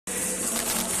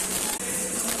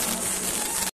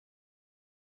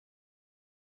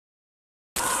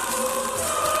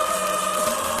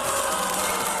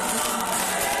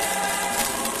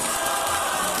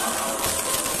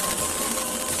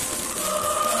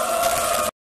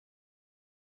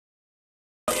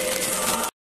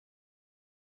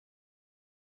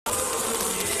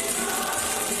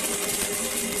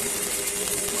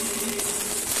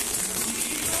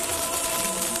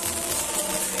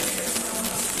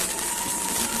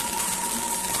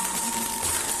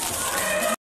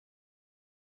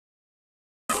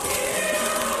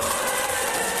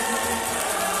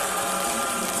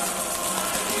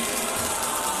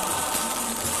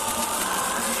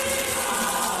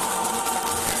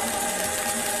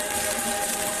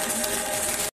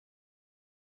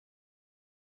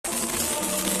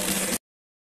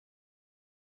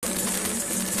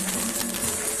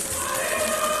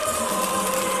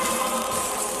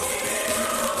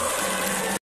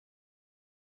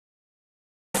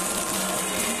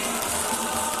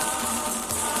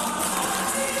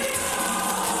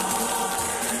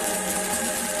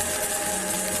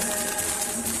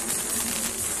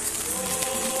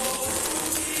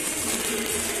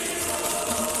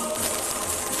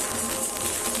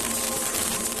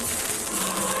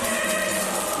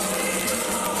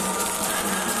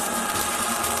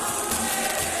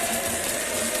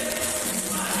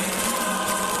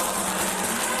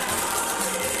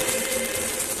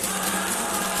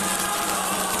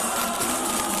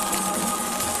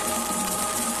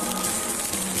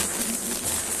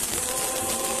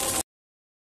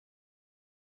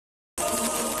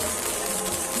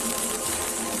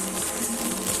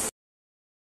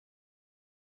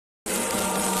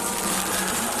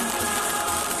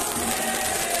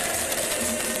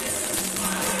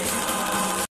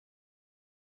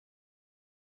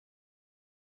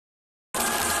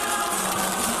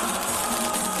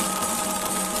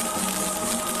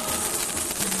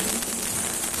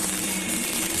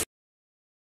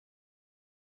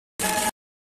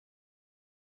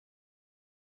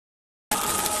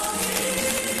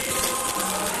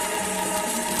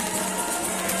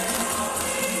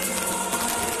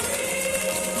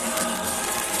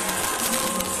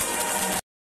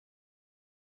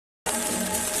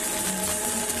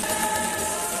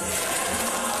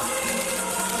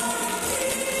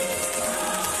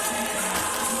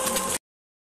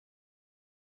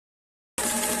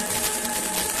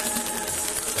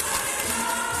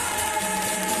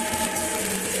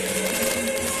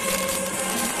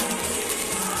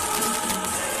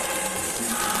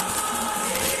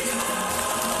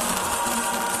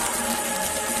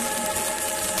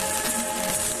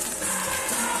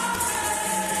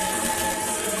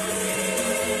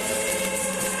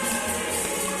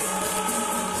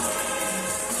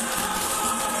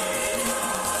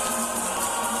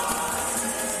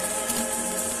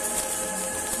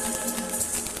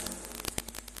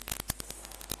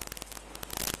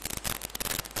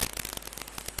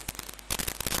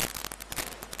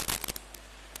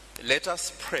Let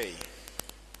us pray.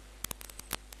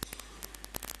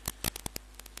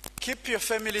 Keep your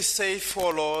family safe, O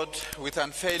Lord, with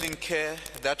unfailing care,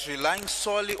 that relying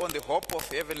solely on the hope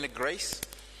of heavenly grace,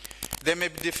 they may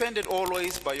be defended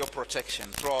always by your protection.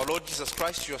 Through our Lord Jesus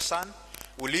Christ, your Son,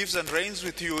 who lives and reigns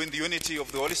with you in the unity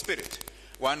of the Holy Spirit,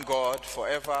 one God,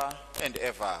 forever and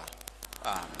ever.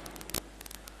 Amen.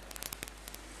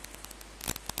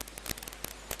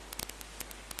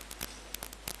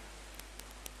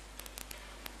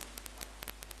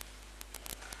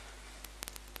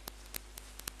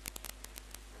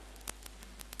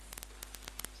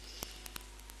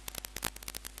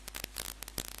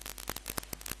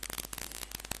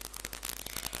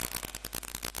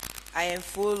 I am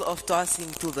full of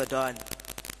tossing to the dawn.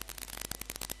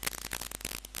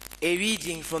 A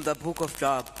reading from the book of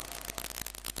Job.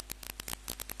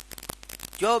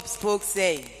 Job spoke,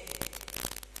 saying,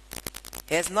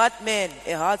 "Has not man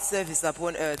a hard service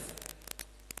upon earth?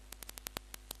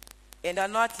 And are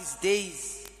not his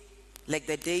days like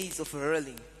the days of a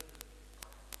hurling?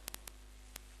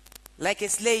 Like a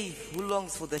slave who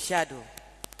longs for the shadow,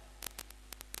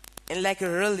 and like a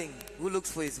hurling who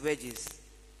looks for his wages.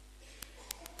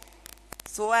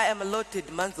 So I am allotted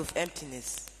months of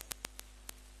emptiness,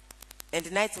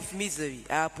 and nights of misery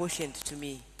are apportioned to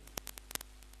me.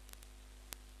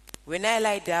 When I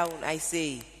lie down, I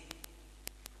say,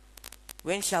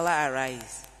 when shall I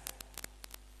arise?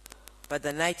 But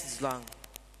the night is long,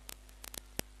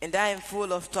 and I am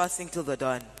full of tossing till the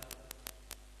dawn.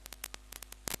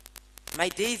 My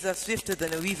days are swifter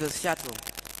than a weaver's shuttle,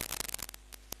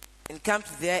 and come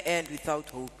to their end without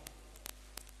hope.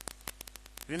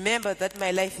 Remember that my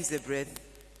life is a breath.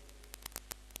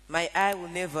 My eye will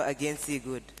never again see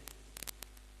good."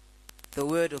 The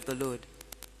word of the Lord.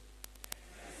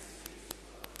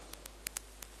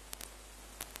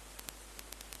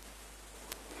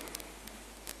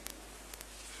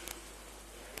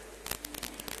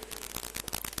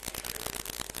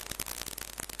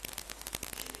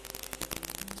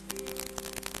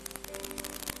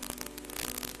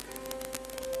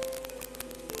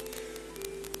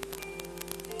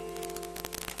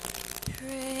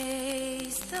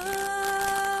 Praise the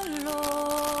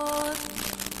Lord,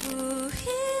 who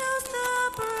heals the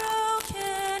brokenhearted.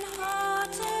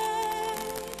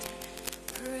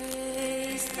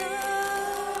 Praise the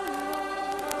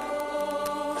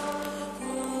Lord,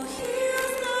 who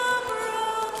heals the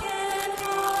brokenhearted.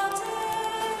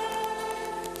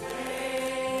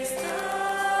 Praise the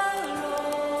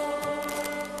Lord,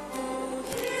 who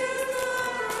heals the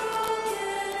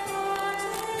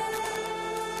brokenhearted.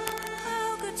 How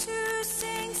good to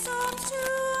sing songs to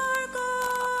our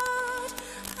God,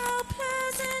 how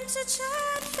pleasant to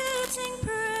chant fitting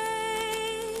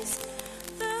praise.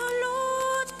 The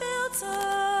Lord builds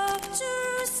up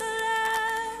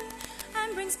Jerusalem and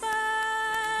brings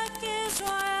back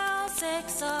Israel's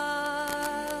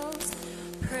exiles.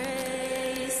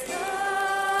 Praise the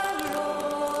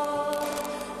Lord,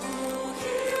 who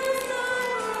heals the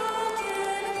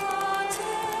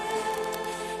brokenhearted.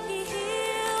 He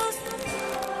heals the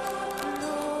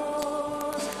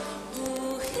Lord, who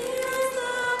heals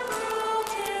the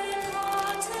brokenhearted.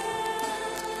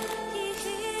 He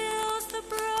heals the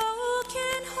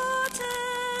brokenhearted.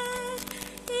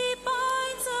 He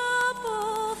binds up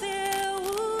all their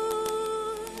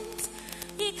wounds.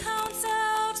 He counts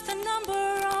out the number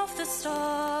of the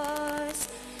stars.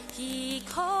 He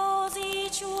calls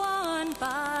each one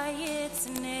by its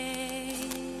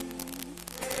name.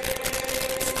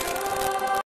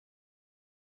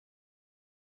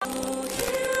 Who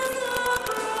heals the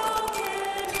brokenhearted.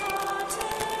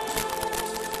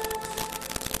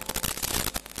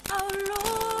 Our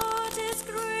Lord is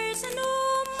great and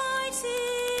almighty.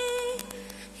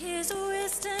 His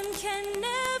wisdom can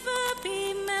never be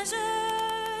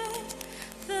measured.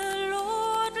 The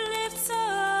Lord lifts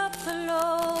up the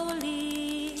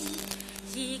lowly.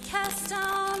 He casts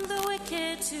down the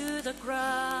wicked to the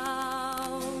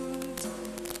ground.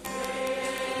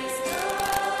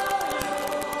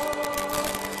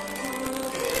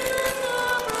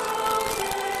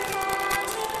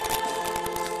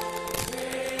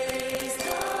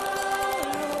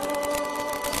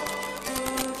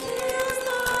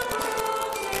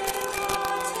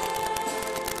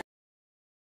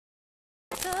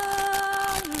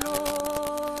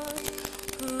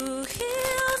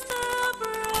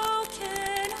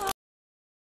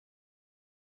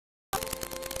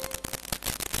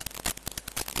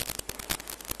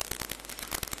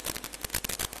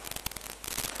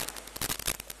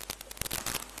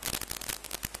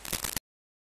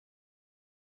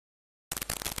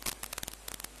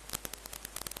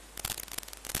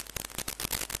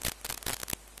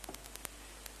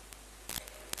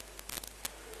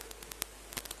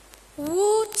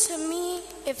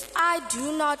 if I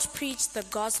do not preach the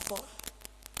gospel.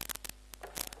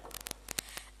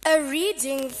 A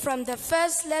reading from the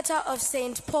first letter of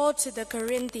St. Paul to the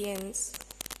Corinthians.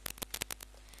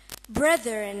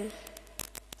 Brethren,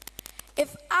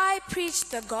 if I preach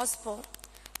the gospel,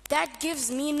 that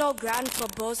gives me no ground for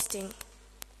boasting,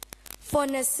 for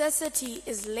necessity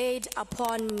is laid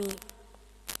upon me.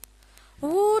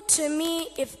 Woe to me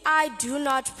if I do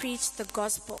not preach the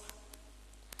gospel.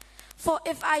 For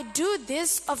if I do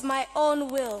this of my own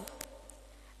will,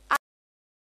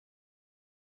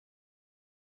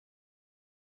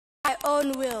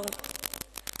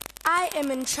 I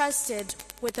am entrusted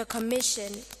with a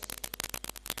commission.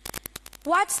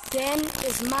 What then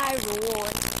is my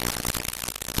reward?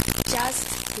 Just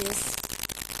this,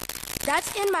 that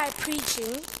in my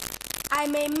preaching I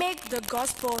may make the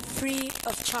gospel free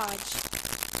of charge,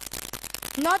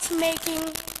 not making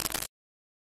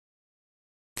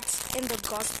in the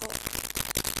gospel.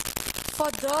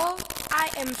 For though I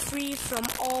am free from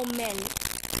all men,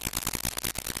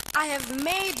 I have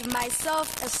made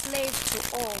myself a slave to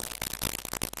all,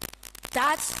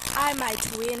 that I might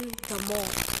win the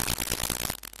more.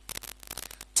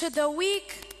 To the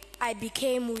weak I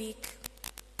became weak,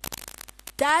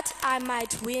 that I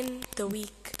might win the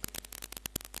weak.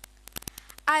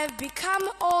 I have become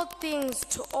all things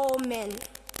to all men,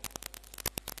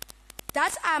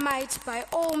 that I might by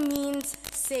all means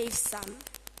save some.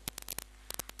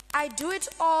 I do it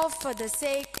all for the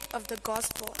sake of the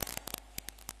gospel,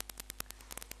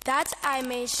 that I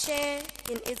may share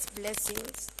in its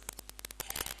blessings.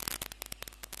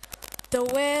 The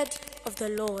word of the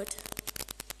Lord.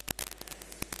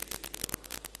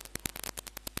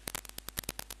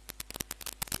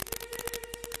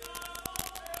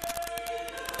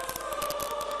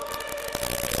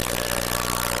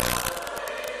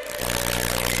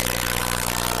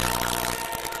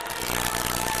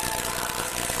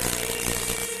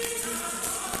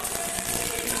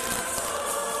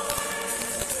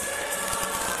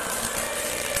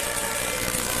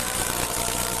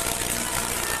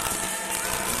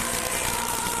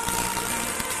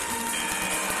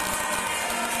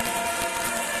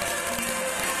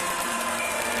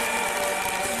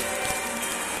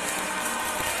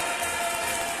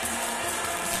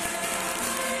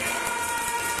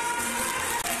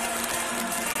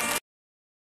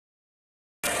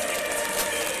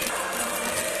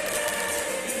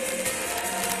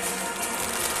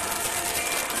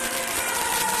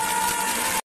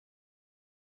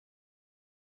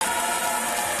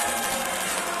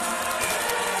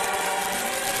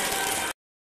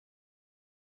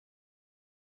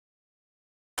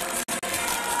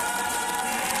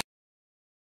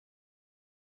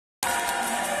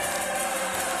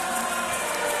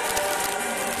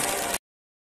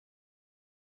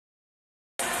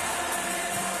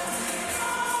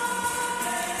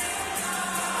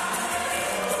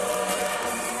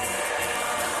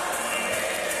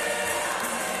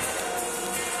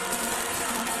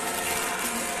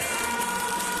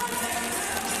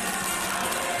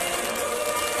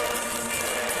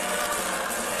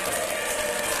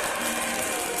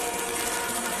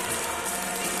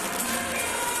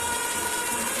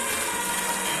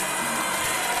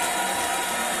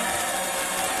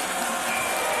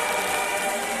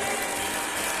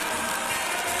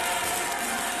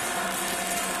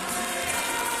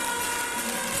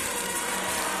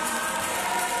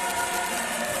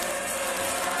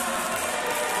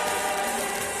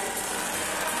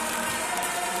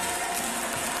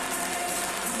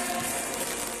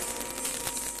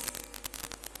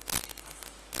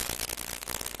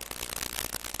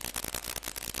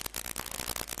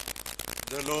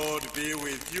 The Lord be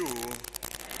with you.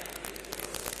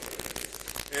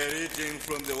 A reading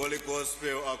from the Holy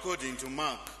Gospel according to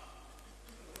Mark.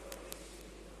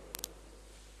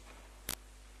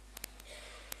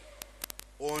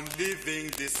 On leaving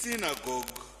the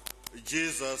synagogue,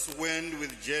 Jesus went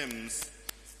with James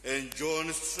and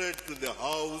John straight to the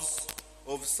house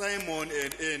of Simon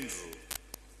and Andrew.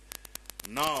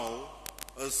 Now,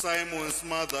 Simon's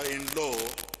mother-in-law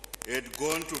had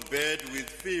gone to bed with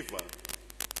fever,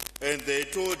 and they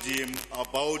told him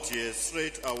about her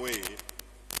straight away.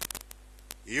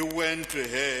 He went to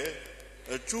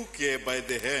her, took her by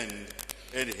the hand,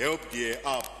 and helped her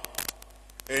up.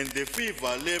 And the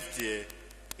fever left her,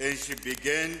 and she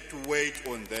began to wait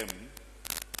on them.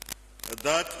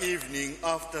 That evening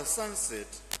after sunset,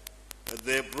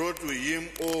 they brought to him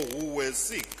all who were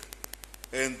sick,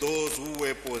 and those who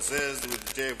were possessed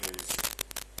with devils.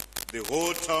 The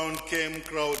whole town came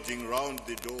crowding round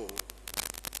the door,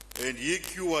 and he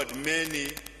cured many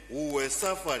who were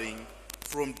suffering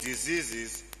from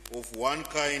diseases of one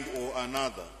kind or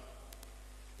another.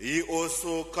 He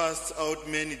also cast out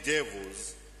many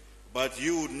devils, but he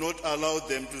would not allow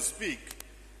them to speak,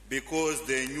 because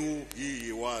they knew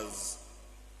he was.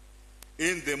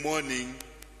 In the morning,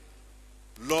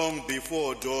 long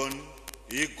before dawn,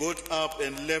 he got up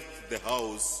and left the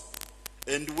house,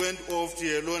 and went off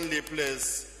to a lonely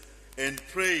place and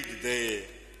prayed there.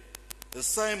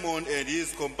 Simon and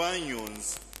his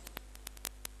companions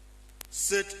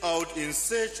set out in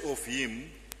search of him,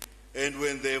 and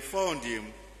when they found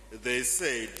him, they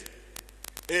said,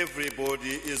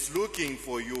 "Everybody is looking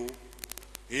for you."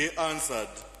 He answered,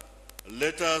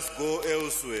 "Let us go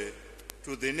elsewhere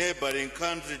to the neighboring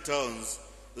country towns,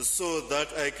 so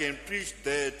that I can preach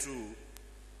there too,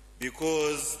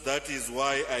 because that is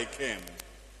why I came."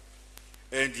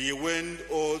 And he went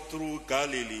all through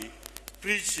Galilee,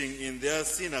 preaching in their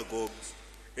synagogues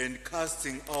and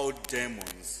casting out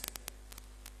demons.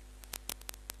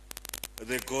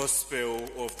 The Gospel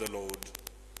of the Lord.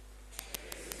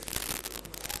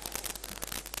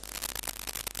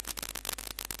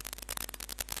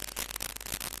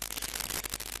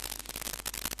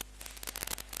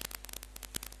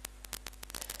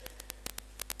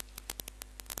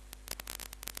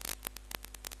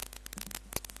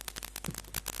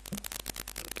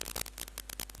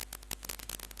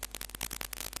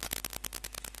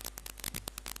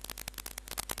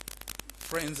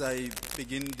 Friends, I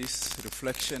begin this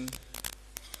reflection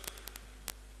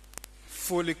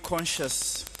fully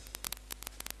conscious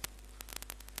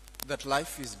that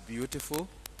life is beautiful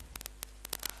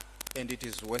and it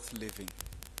is worth living.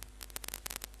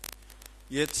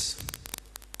 Yet,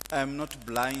 I am not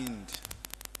blind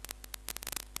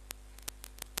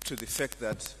to the fact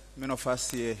that many of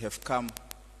us here have come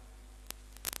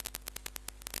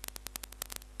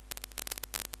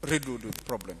riddled with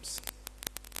problems,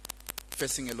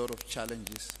 facing a lot of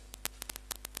challenges.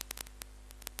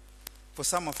 For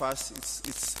some of us,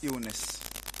 it's illness,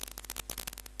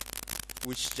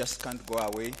 which just can't go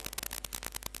away.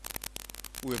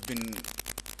 We've been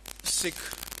sick,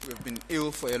 we've been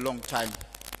ill for a long time,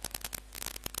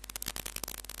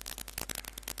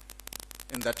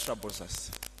 and that troubles us.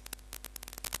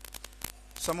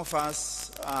 Some of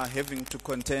us are having to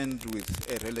contend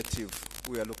with a relative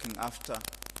we are looking after,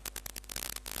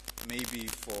 maybe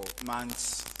for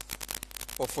months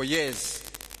or for years,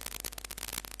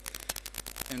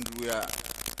 and we are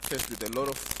faced with a lot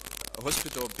of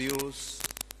hospital bills.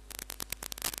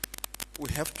 We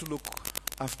have to look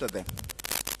after them,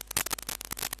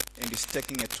 and it's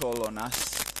taking a toll on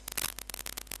us.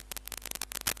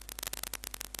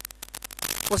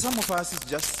 For some of us, it's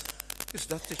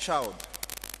just a child.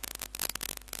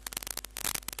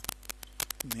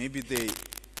 Maybe they're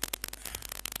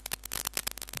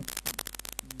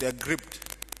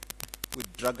gripped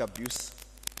with drug abuse,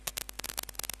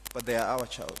 but they are our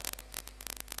child,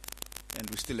 and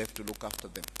we still have to look after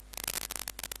them.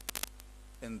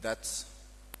 And that's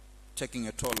taking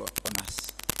a toll on us.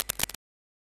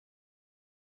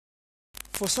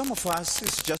 For some of us,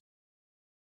 it's just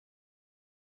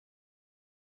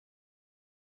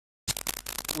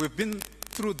we've been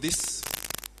through this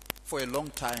for a long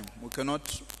time. We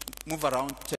cannot move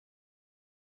around.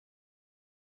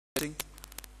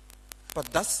 But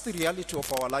that's the reality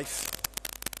of our life.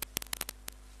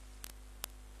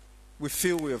 We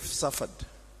feel we have suffered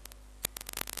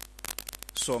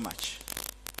so much.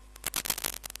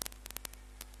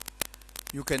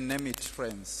 You can name it,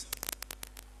 friends.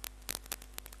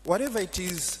 Whatever it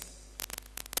is,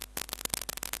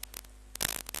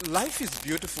 life is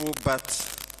beautiful,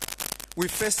 but we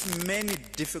face many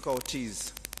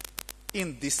difficulties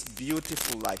in this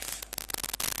beautiful life.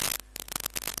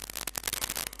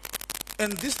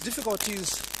 And these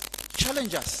difficulties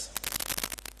challenge us.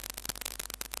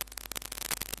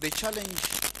 They challenge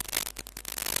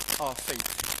our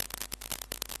faith.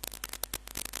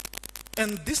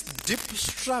 And this deep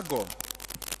struggle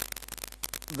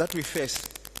that we face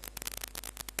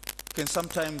can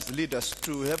sometimes lead us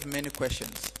to have many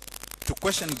questions. To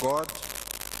question God,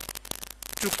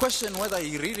 to question whether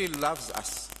He really loves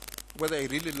us, whether He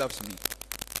really loves me.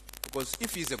 Because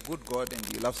if He's a good God and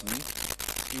He loves me,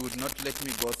 He would not let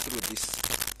me go through this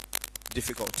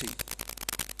difficulty.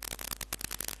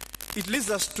 It leads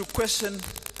us to question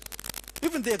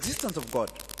even the existence of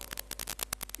God.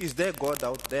 Is there God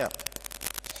out there?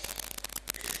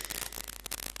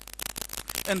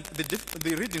 And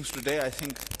the readings today, I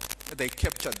think, they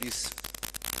capture this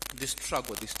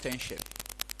struggle, this tension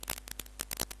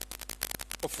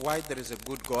of why there is a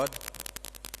good God,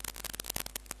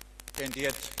 and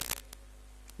yet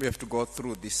we have to go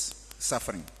through this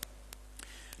suffering.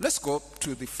 Let's go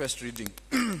to the first reading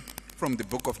from the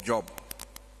book of Job.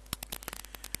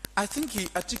 I think he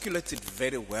articulates it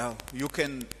very well. You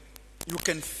can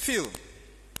feel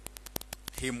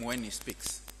him when he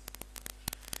speaks.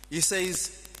 He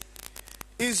says,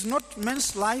 "Is not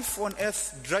man's life on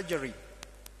earth drudgery?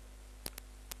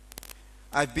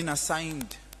 I've been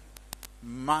assigned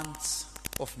months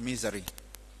of misery,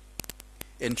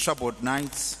 and troubled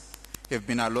nights have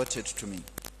been allotted to me.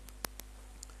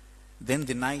 Then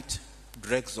the night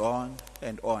drags on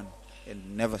and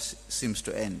never seems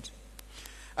to end.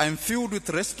 I am filled with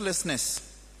restlessness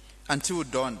until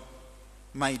dawn.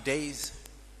 My days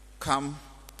come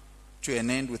to an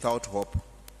end without hope.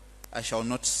 I shall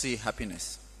not see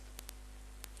happiness."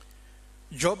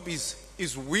 Job is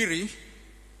weary,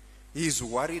 he is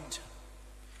worried,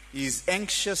 he is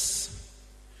anxious,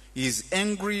 he is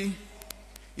angry,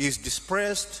 he is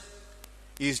depressed,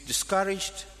 he is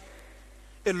discouraged.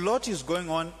 A lot is going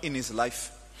on in his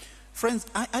life. Friends,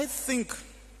 I think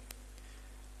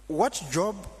what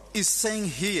Job is saying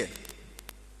here,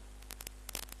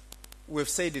 we've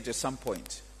said it at some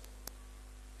point.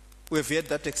 We've had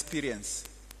that experience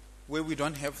where we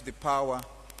don't have the power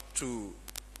to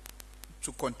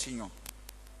continue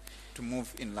to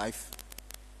move in life.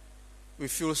 We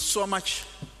feel so much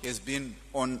has been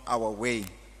on our way.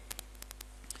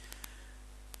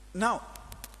 Now,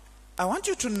 I want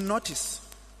you to notice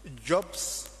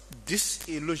Job's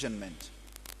disillusionment,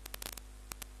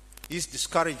 his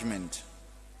discouragement.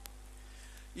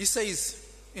 He says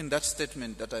in that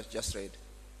statement that I just read,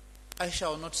 "I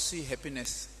shall not see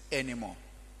happiness anymore."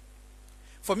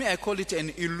 For me, I call it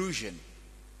an illusion.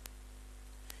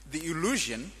 The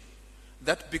illusion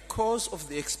that because of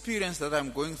the experience that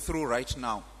I'm going through right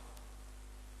now,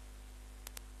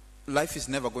 life is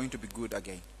never going to be good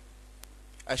again.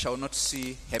 I shall not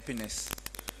see happiness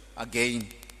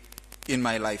again in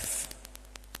my life.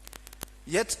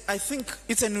 Yet, I think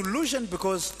it's an illusion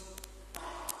because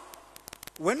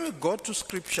when we go to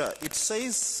scripture, it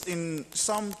says in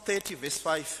Psalm 30 verse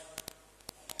 5,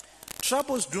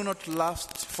 "Troubles do not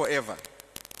last forever.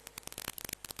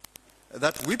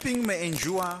 That weeping may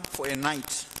endure for a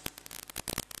night,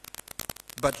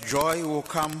 but joy will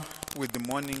come with the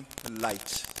morning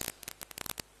light."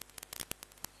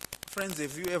 Friends,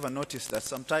 have you ever noticed that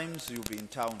sometimes you'll be in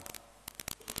town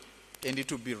and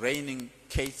it will be raining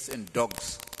cats and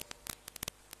dogs,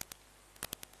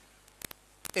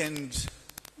 and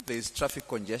there's traffic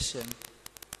congestion?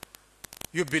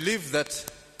 You believe that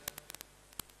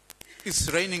it's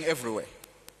raining everywhere.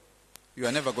 You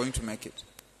are never going to make it.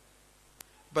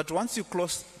 But once you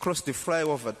cross the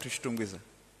flyover to Chitungwiza,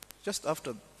 just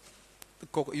after the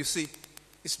Coco, you see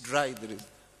it's dry. There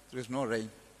is no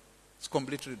rain. It's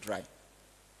completely dry.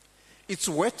 It's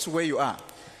wet where you are.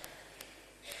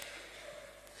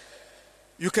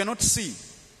 You cannot see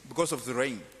because of the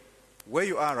rain where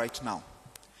you are right now.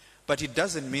 But it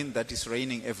doesn't mean that it's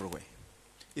raining everywhere.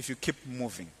 If you keep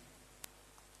moving,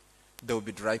 there will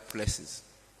be dry places.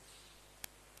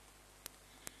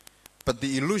 But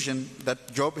the illusion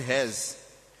that Job has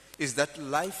is that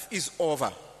life is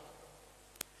over.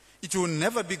 It will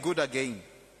never be good again.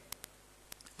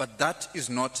 But that is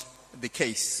not the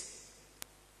case.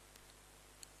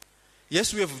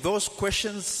 Yes, we have those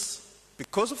questions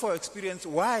because of our experience.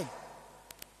 Why?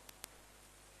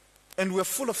 And we're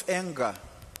full of anger.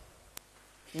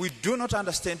 We do not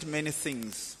understand many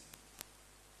things.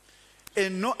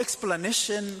 And no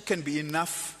explanation can be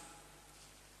enough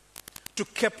to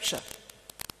capture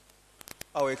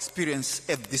our experience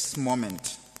at this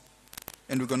moment.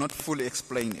 And we cannot fully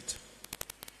explain it.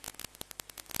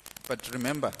 But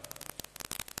remember,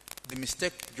 the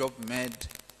mistake Job made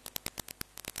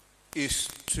is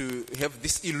to have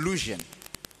this illusion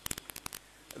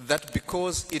that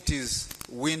because it is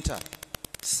winter,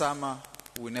 summer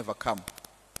will never come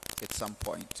at some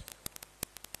point.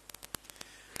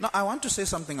 Now, I want to say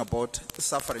something about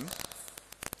suffering.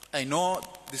 I know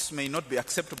this may not be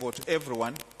acceptable to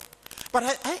everyone, but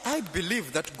I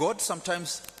believe that God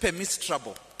sometimes permits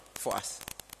trouble for us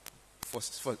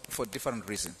for different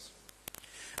reasons.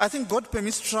 I think God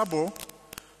permits trouble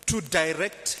to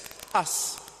direct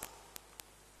us.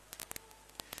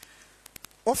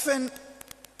 Often,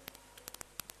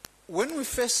 when we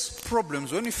face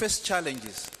problems, when we face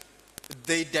challenges,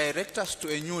 they direct us to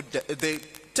they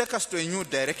take us to a new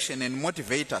direction and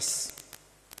motivate us.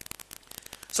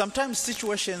 Sometimes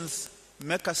situations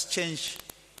make us change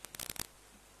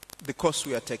the course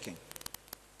we are taking.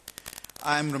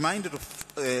 I'm reminded of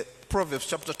Proverbs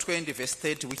chapter 20 verse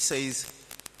 30, which says,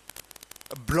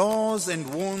 "Blows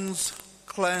and wounds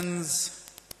cleanse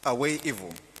away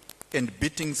evil, and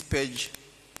beatings purge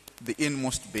the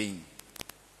inmost being.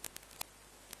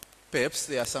 Perhaps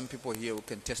there are some people here who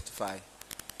can testify.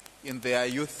 In their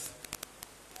youth,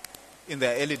 in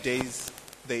their early days,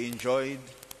 they enjoyed,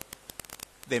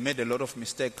 they made a lot of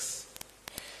mistakes.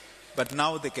 But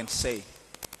now they can say,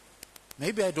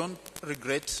 maybe I don't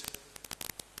regret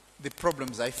the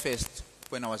problems I faced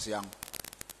when I was young,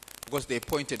 because they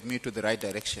pointed me to the right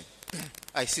direction.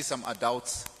 I see some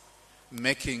adults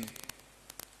making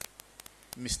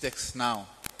mistakes now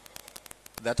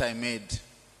that I made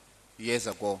years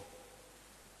ago,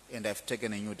 and I've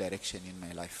taken a new direction in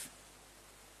my life.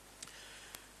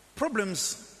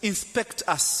 Problems inspect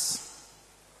us.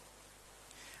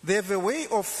 They have a way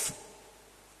of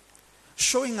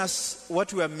showing us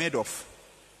what we are made of.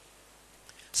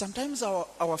 Sometimes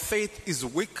our faith is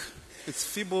weak, it's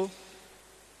feeble,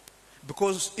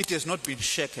 because it has not been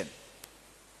shaken.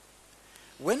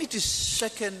 When it is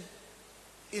shaken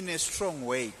in a strong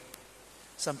way,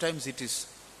 sometimes it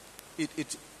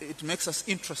makes us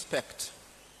introspect.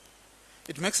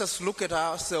 It makes us look at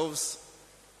ourselves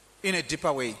in a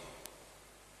deeper way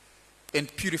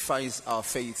and purifies our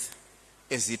faith,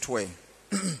 as it were.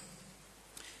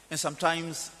 And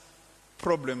sometimes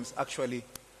problems actually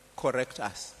correct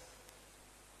us,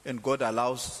 and God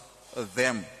allows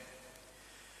them.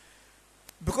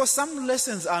 Because some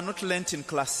lessons are not learnt in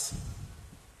class.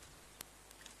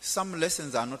 Some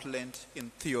lessons are not learnt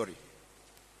in theory.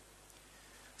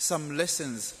 Some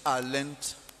lessons are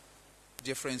learnt,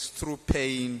 dear friends, through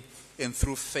pain and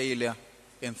through failure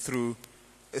and through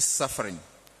suffering.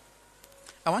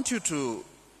 I want you to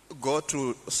go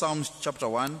to Psalms chapter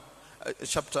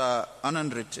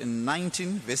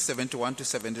 119, verse 71 to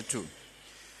 72,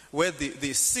 where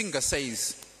the singer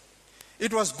says,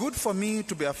 "It was good for me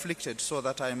to be afflicted so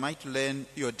that I might learn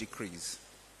your decrees."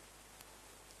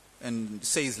 And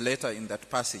says later in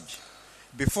that passage,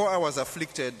 "Before I was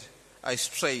afflicted, I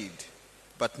strayed,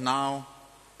 but now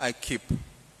I keep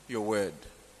your word."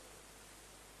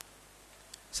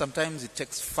 Sometimes it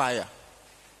takes fire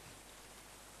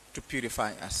to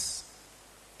purify us.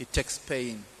 It takes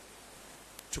pain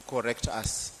to correct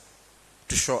us,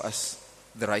 to show us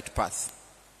the right path.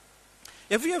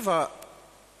 Have you ever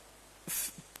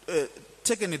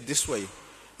taken it this way,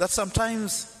 that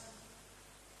sometimes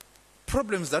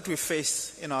problems that we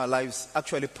face in our lives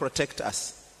actually protect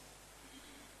us?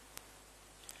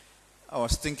 I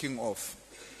was thinking of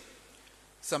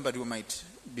somebody who might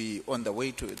be on the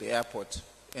way to the airport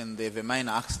and they have a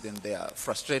minor accident. They are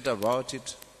frustrated about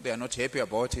it. They are not happy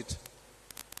about it.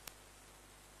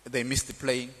 They miss the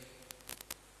plane,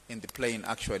 and the plane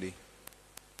actually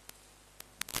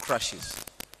crashes,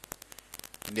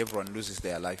 and everyone loses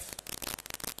their life.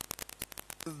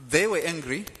 They were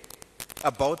angry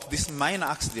about this minor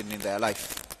accident in their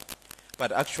life,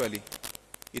 but actually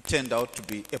it turned out to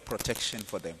be a protection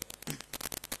for them.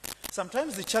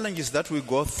 Sometimes the challenges that we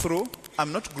go through,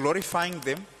 I'm not glorifying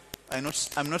them.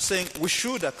 I'm not saying we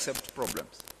should accept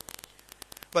problems.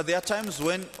 But there are times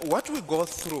when what we go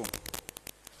through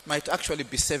might actually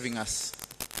be saving us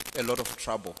a lot of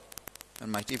trouble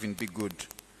and might even be good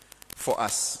for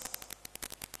us.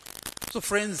 So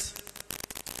friends,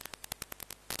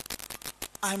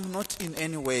 I'm not in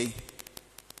any way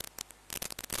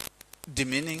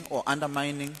demeaning or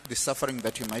undermining the suffering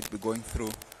that you might be going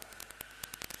through.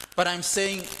 But I'm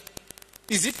saying,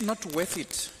 is it not worth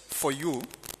it for you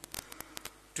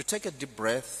to take a deep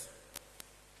breath,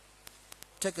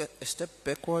 take a step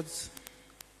backwards,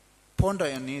 ponder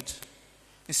on it,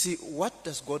 and see, what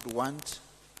does God want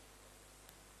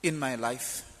in my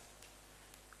life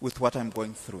with what I'm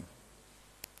going through?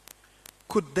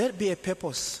 Could there be a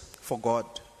purpose for God?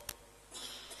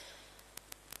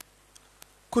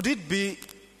 Could it be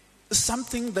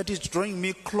something that is drawing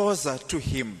me closer to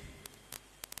Him?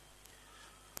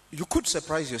 You could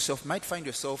surprise yourself, might find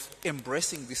yourself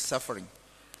embracing this suffering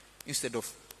instead of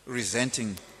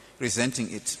resenting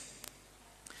it.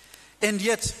 And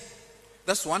yet,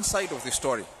 that's one side of the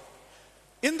story.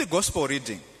 In the gospel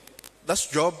reading, that's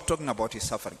Job talking about his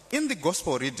suffering. In the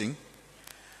gospel reading,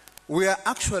 we are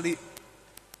actually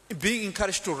being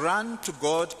encouraged to run to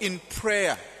God in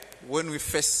prayer when we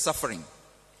face suffering.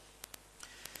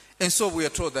 And so we are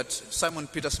told that Simon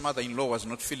Peter's mother-in-law was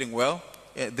not feeling well.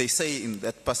 They say in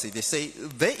that passage,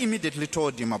 they immediately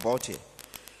told him about it.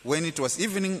 When it was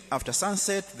evening after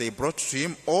sunset, they brought to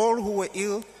him all who were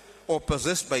ill or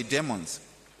possessed by demons.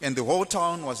 And the whole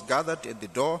town was gathered at the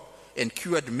door and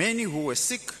cured many who were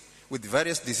sick with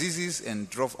various diseases and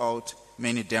drove out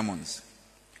many demons.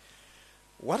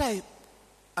 What I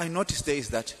noticed there is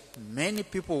that many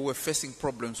people who were facing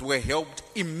problems were helped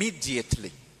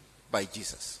immediately by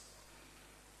Jesus.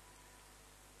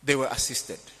 they were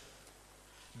assisted.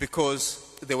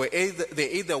 Because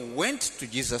they either went to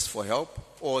Jesus for help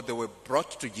or they were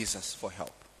brought to Jesus for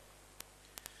help.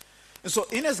 And so,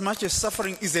 inasmuch as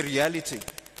suffering is a reality,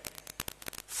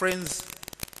 friends,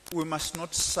 we must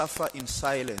not suffer in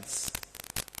silence.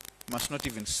 We must not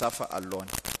even suffer alone.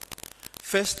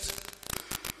 First,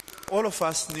 all of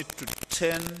us need to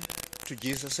turn to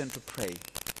Jesus and to pray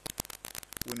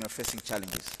when we are facing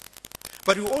challenges.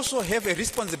 But we also have a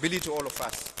responsibility, all of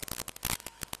us,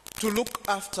 to look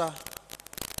after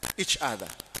each other,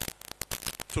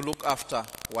 to look after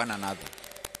one another,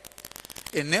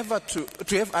 and never to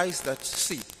have eyes that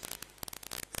see.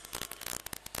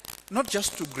 Not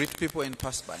just to greet people and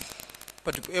pass by,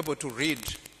 but to be able to read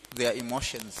their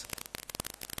emotions,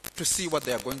 to see what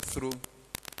they are going through,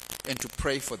 and to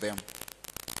pray for them.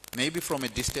 Maybe from a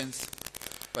distance,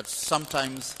 but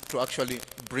sometimes to actually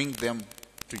bring them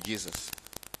to Jesus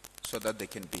so that they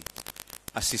can be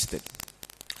assisted.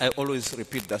 I always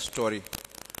repeat that story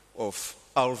of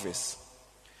Alves,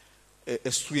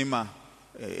 a swimmer,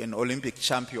 an Olympic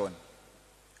champion,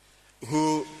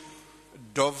 who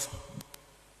dove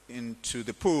into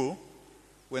the pool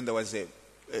when there was a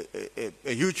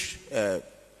huge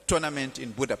tournament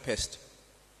in Budapest.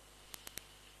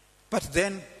 But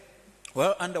then,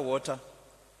 while underwater,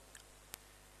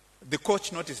 the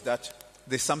coach noticed that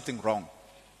there's something wrong.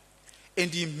 And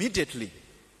he immediately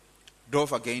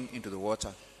dove again into the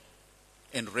water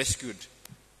and rescued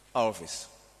Alves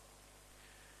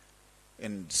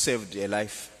and saved a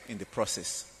life in the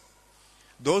process.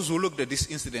 Those who looked at this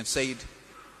incident said,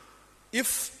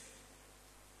 if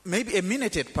maybe a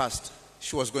minute had passed,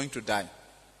 she was going to die.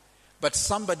 But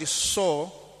somebody saw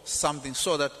something,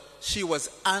 saw that she was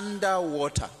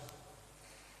underwater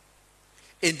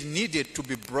and needed to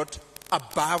be brought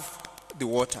above the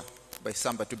water by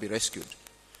somebody to be rescued,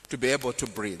 to be able to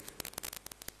breathe.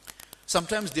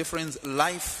 Sometimes, dear friends,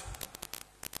 life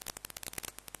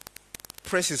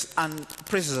presses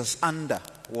us under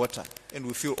water and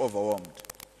we feel overwhelmed.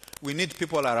 We need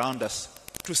people around us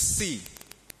to see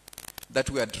that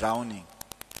we are drowning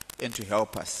and to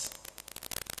help us.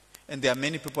 And there are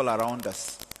many people around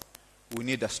us who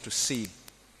need us to see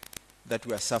that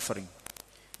we are suffering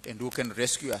and who can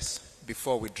rescue us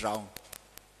before we drown,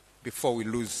 before we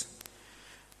lose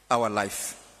our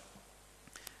life.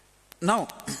 Now,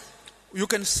 you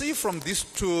can see from these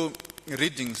two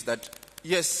readings that,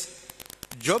 yes,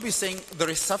 Job is saying there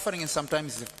is suffering and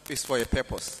sometimes it's for a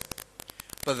purpose.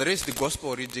 But there is the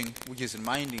gospel reading which is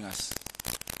reminding us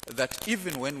that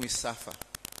even when we suffer,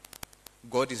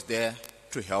 God is there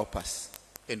to help us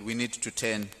and we need to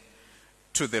turn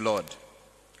to the Lord.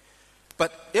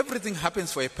 But everything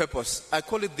happens for a purpose. I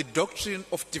call it the doctrine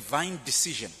of divine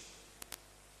decision.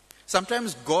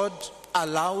 Sometimes God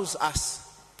allows us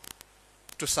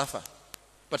to suffer,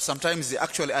 but sometimes He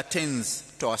actually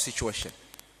attends to our situation.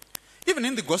 Even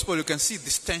in the gospel, you can see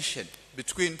this tension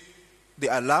between the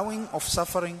allowing of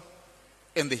suffering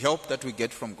and the help that we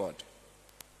get from God.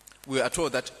 We are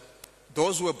told that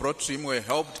those who were brought to Him were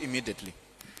helped immediately.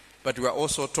 But we are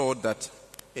also told that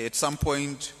at some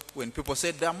point, when people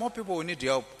said, there are more people who need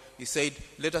help, He said,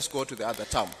 let us go to the other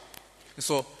town.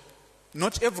 So,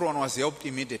 not everyone was helped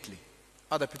immediately.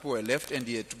 Other people were left and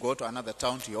He had to go to another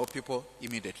town to help people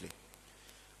immediately.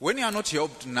 When you are not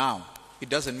helped now, it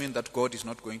doesn't mean that God is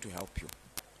not going to help you.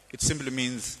 It simply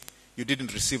means you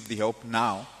didn't receive the help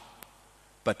now,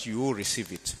 but you will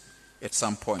receive it at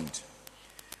some point.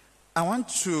 I want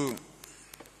to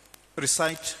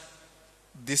recite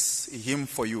this hymn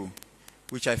for you,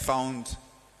 which I found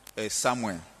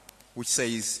somewhere, which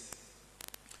says,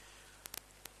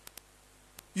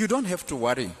 you don't have to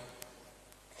worry,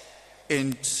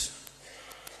 and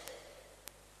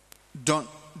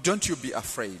don't you be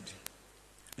afraid.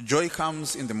 Joy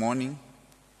comes in the morning.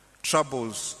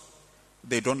 Troubles,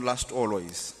 they don't last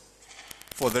always.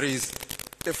 For there is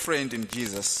a friend in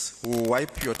Jesus who will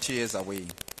wipe your tears away.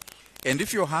 And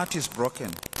if your heart is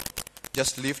broken,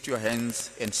 just lift your hands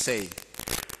and say,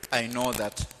 I know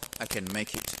that I can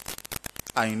make it.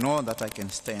 I know that I can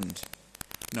stand.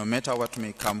 No matter what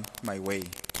may come my way,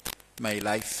 my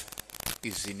life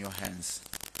is in your hands.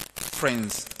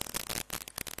 Friends,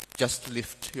 just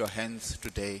lift your hands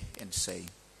today and say,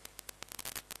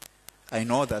 I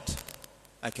know that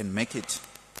I can make it.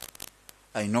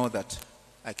 I know that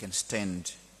I can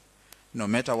stand. No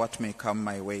matter what may come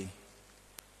my way,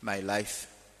 my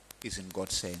life is in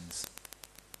God's hands.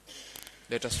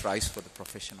 Let us rise for the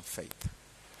profession of faith.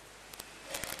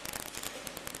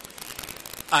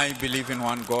 I believe in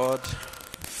one God,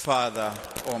 Father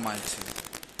Almighty,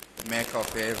 maker of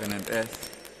heaven and earth,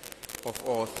 of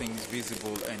all things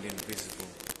visible and invisible.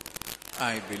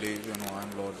 I believe in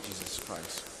one Lord Jesus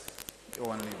Christ, the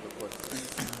only begotten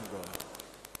God,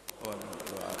 only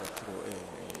God through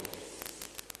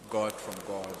God from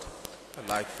God,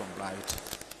 light from light,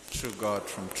 true God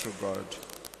from true God,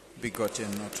 begotten,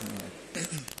 not made,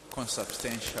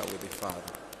 consubstantial with the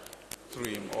Father. Through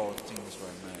him all things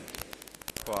were made.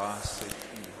 For our sake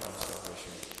in our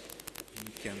salvation,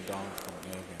 he came down from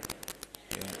heaven,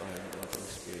 and by the Holy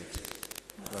Spirit,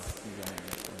 was given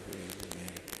from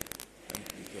man, and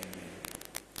became man.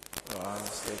 For our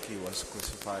sake he was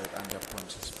crucified under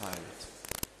Pontius Pilate.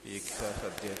 He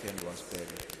suffered death and was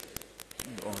buried.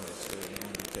 And on the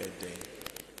third day,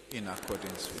 in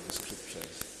accordance with the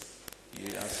Scriptures, he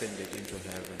ascended into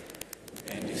heaven,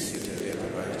 and is seated at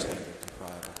the right hand of the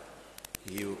Father.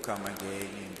 He will come again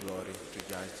in glory to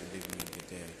judge the living and the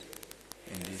dead,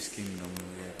 and his kingdom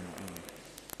will have no end.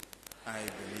 I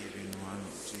believe in one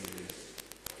Jesus,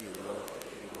 the Lord, the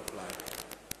King of life,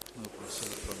 who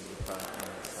proceeds from the Father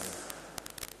and the Son,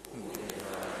 who is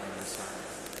God and the Son,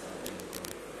 and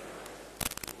God,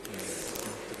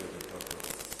 through the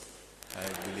prophets. I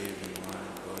believe in one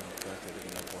God, Catholic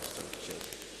and Apostolic Church.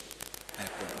 I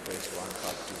confess one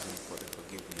baptism for the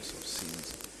forgiveness of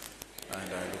sins, and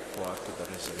I look forward to the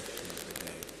resurrection of the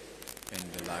dead and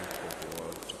the life of the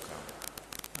world to come.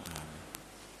 Amen.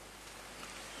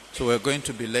 So we're going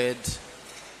to be led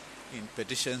in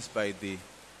petitions by the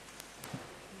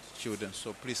children.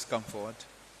 So please come forward.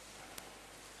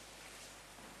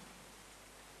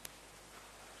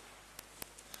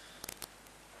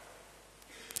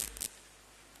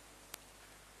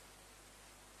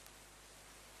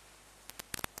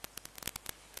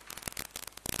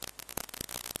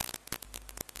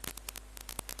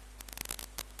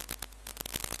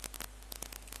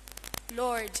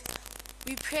 Lord,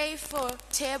 we pray for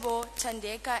Tebo,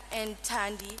 Tandeka, and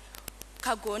Tandi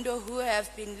Kagondo, who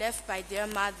have been left by their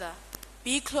mother.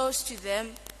 Be close to them,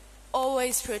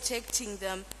 always protecting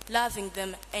them, loving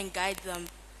them, and guide them.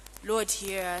 Lord,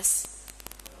 hear us.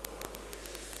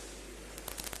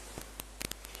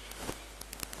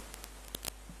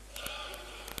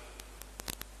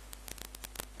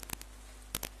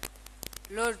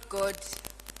 Lord God,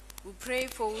 we pray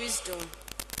for wisdom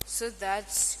so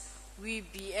that we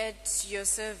be at your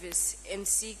service and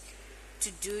seek to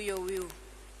do your will.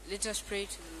 Let us pray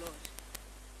to the Lord.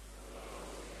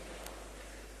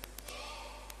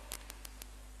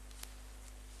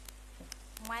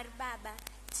 Mwari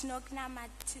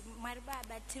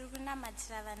Baba, tiri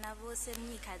kunamatira vana vose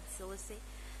munyika dzose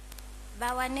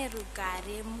vawane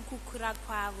rugare mukukura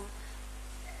kwavo,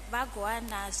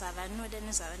 vagowana zvavanoda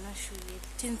nezvavanoshuvira.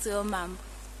 Tinziwo Mambo.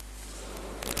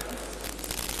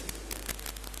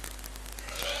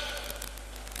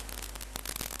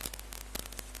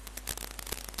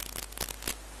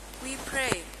 We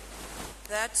pray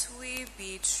that we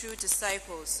be true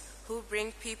disciples who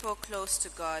bring people close to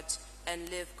God and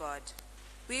live God.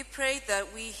 We pray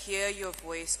that we hear your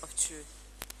voice of truth.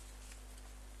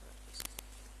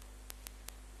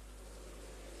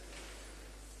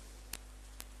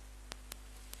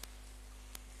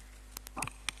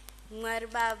 Mwari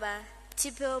Baba,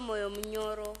 tipewo moyo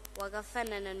munyoro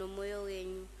wakafanana nomoyo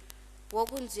wenyu,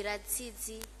 wokunzwira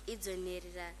tsitsi idzo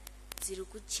nherera dziri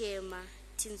kuchema.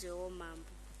 Tinzwewo Mambo.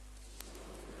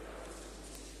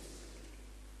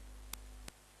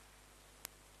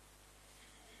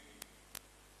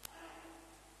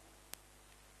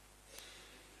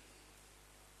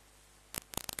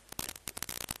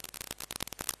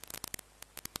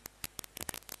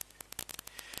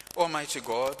 Almighty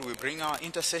God, we bring our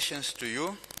intercessions to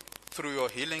you through your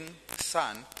healing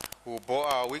Son, who bore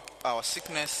our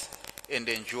sickness and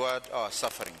endured our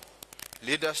suffering.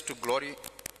 Lead us to glory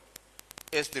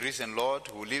as the risen Lord,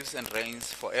 who lives and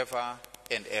reigns forever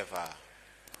and ever.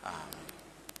 Amen.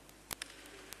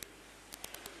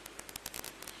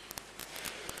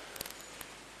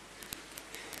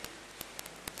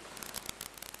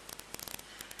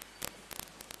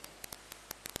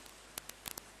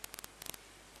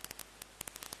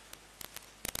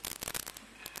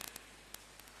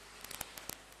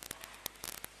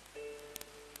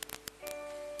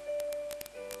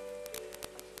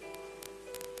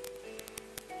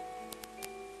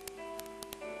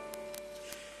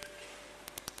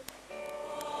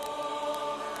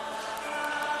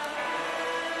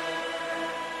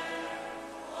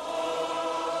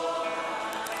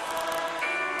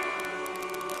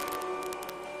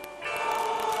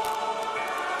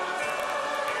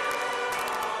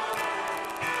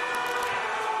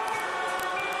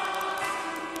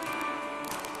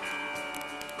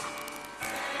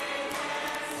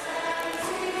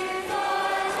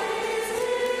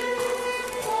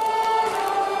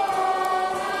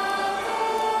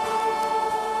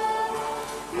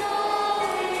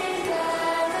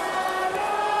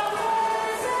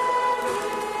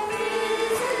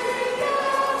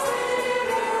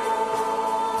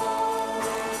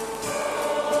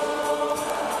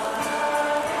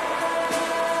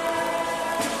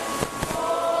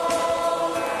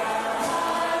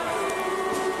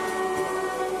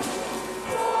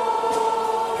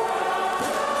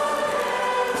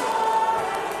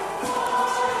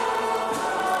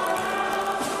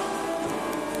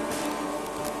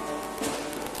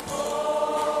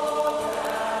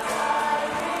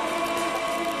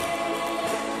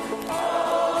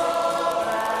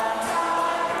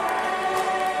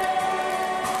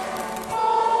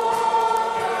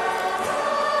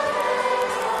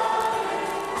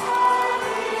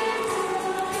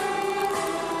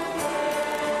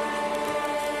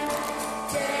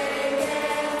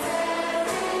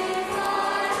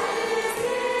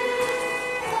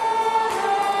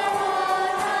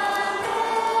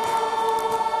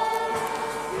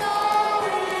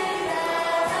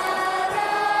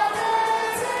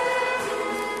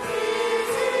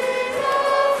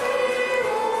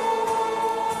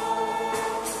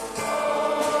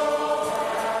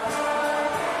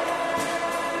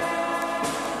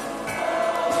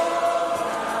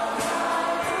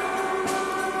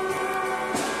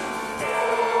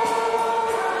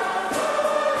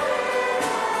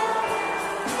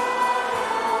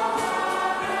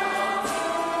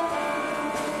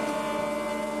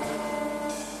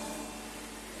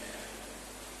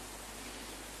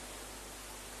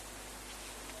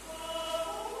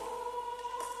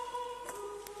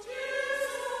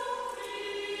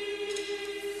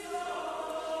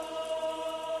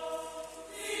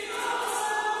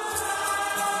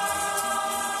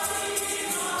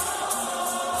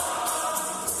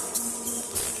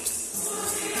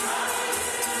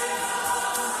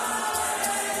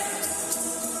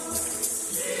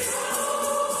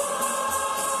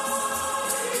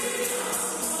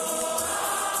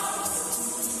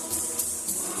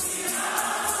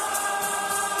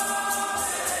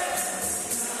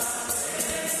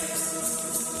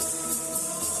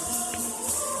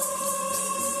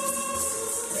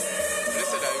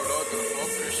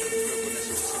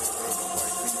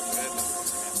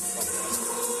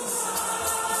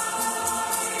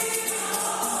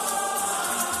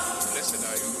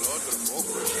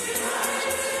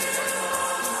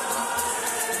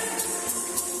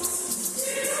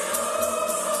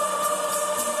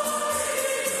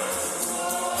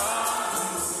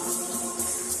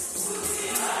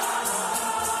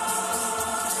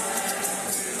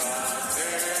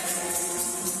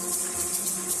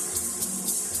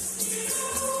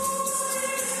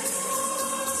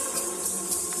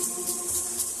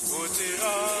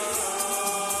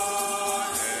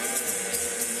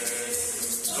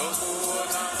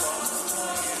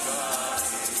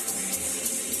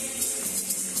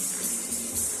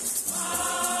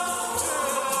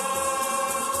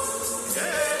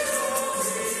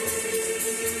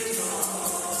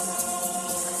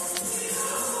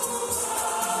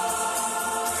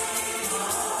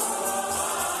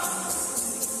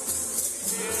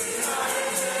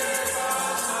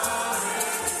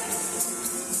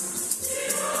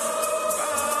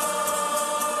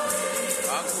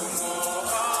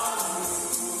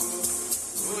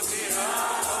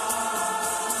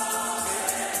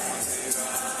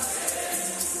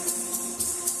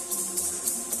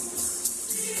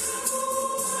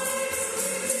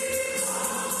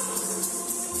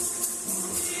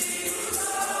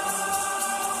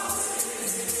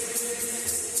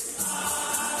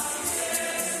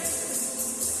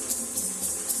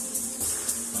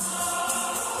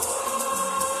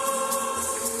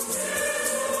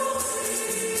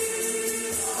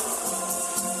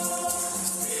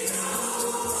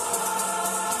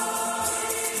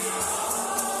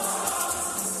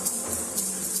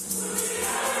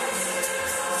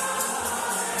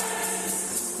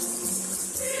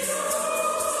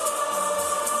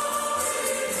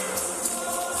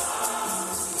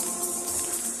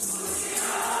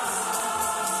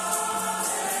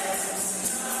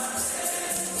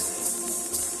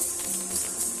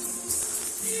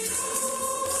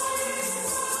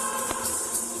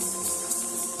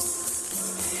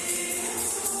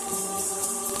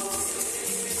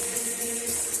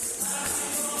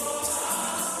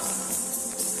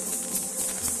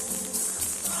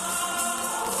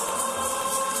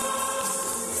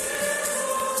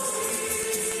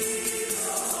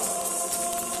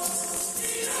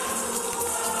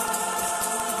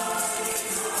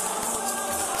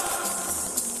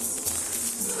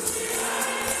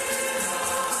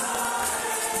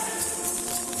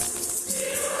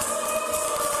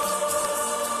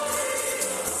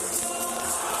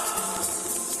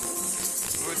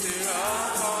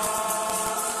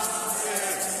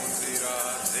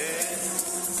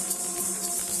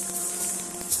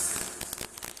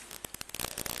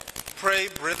 Pray,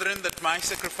 brethren, that my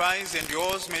sacrifice and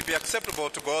yours may be acceptable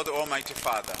to God the Almighty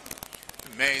Father.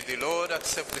 May the Lord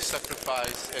accept the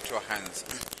sacrifice at your hands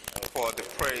for the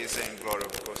praise and glory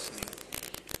of God's name,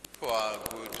 for our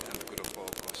good and the good of all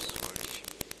God's church.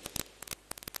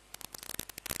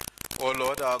 O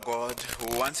Lord our God,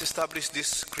 who once established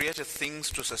these created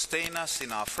things to sustain us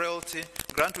in our frailty,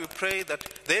 grant, we pray, that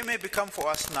they may become for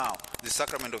us now the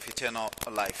sacrament of eternal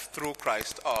life through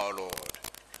Christ our Lord.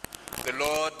 The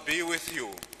Lord be with you.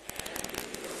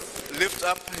 Lift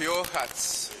up your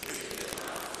hearts.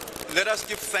 Let us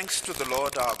give thanks to the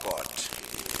Lord our God.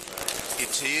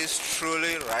 It is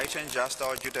truly right and just,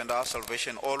 our duty and our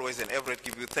salvation, always and ever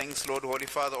give you thanks, Lord, Holy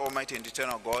Father, Almighty and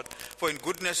eternal God, for in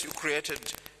goodness you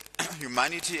created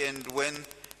humanity, and when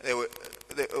they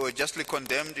were justly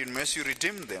condemned, in mercy you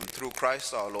redeemed them through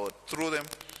Christ our Lord. Through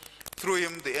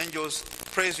him the angels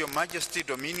praise your majesty,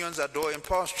 dominions adore, and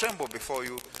powers tremble before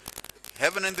you.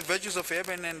 Heaven and the virtues of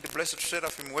heaven and the blessed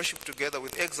seraphim worship together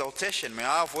with exaltation. May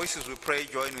our voices, we pray,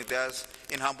 join with theirs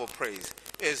in humble praise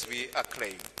as we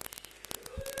acclaim.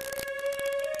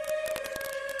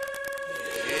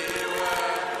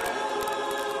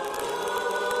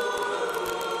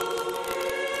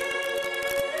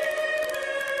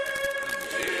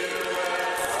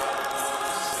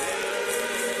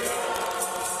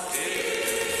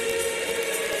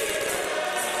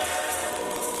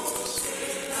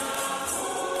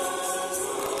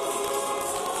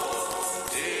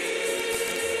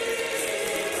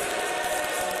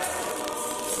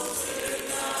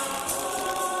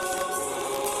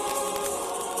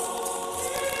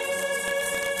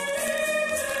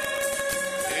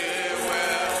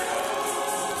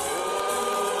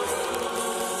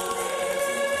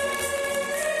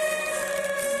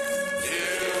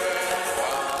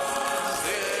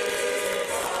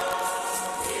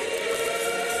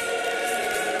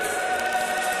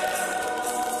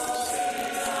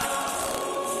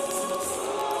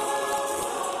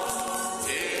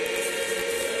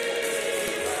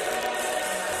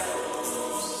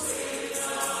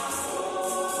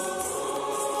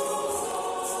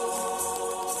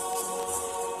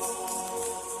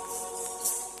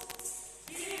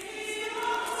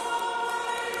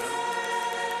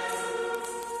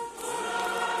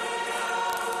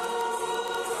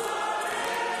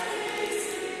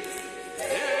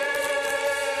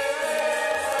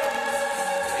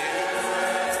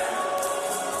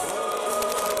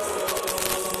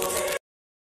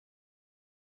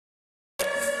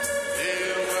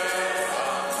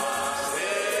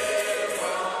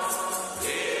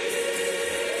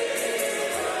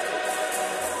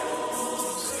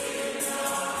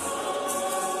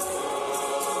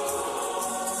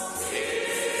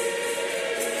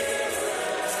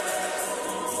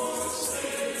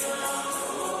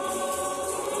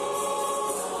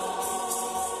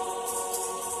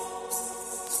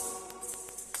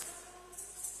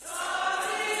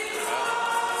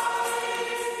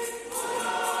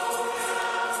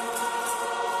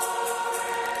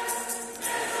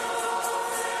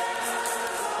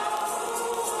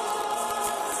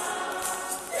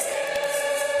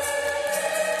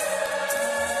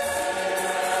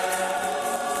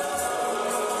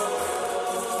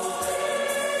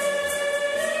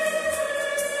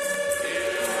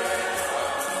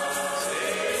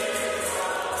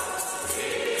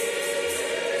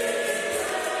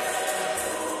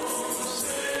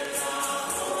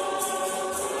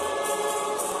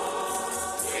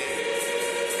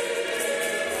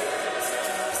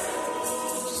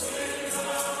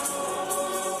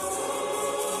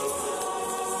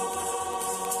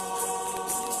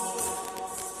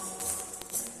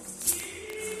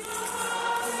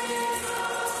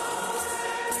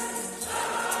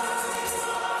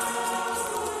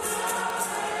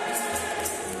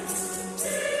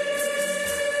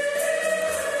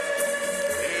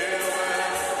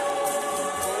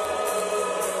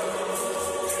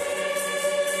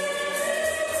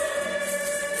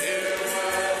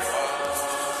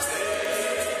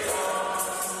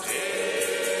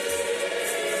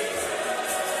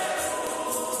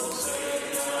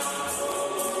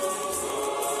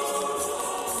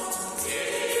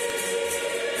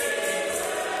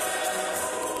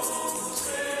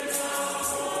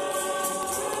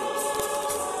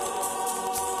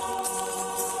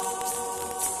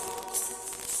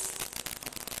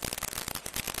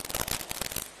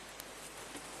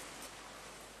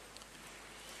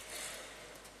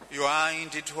 You are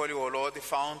indeed holy, O Lord, the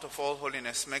fount of all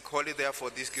holiness. Make holy,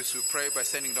 therefore, these gifts, we pray, by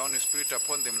sending down your Spirit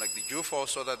upon them like the dewfall,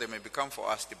 so that they may become for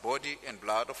us the body and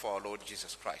blood of our Lord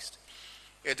Jesus Christ.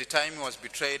 At the time he was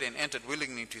betrayed and entered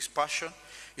willingly into his passion,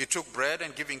 he took bread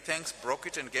and, giving thanks, broke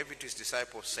it and gave it to his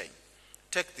disciples, saying,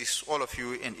 "Take this, all of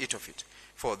you, and eat of it,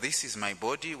 for this is my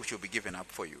body, which will be given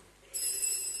up for you."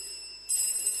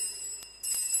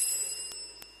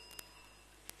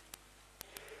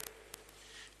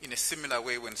 In a similar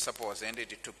way, when supper was ended,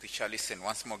 he took the chalice and,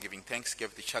 once more giving thanks,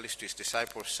 gave the chalice to his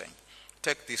disciples, saying,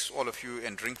 "Take this, all of you,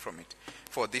 and drink from it,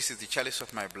 for this is the chalice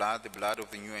of my blood, the blood of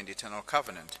the new and eternal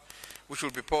covenant, which will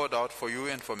be poured out for you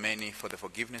and for many for the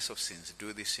forgiveness of sins.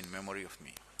 Do this in memory of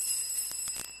me."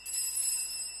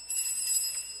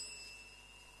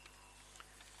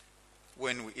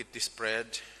 When we eat this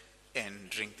bread and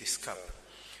drink this cup,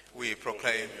 we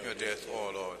proclaim your death,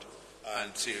 O Lord,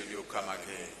 until you come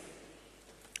again.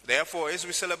 Therefore, as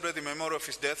we celebrate the memory of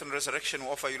his death and resurrection,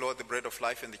 we offer you, Lord, the bread of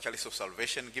life and the chalice of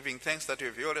salvation, giving thanks that you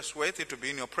have held us worthy to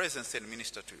be in your presence and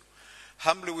minister to you.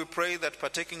 Humbly we pray that,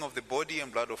 partaking of the body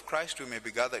and blood of Christ, we may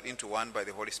be gathered into one by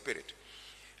the Holy Spirit.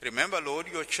 Remember, Lord,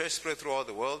 your church spread throughout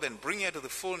the world, and bring her to the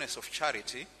fullness of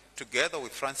charity, together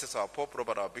with Francis our Pope,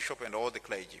 Robert our Bishop, and all the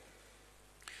clergy.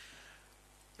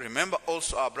 Remember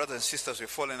also our brothers and sisters who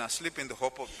have fallen asleep in the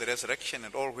hope of the resurrection,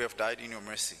 and all who have died in your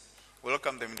mercy.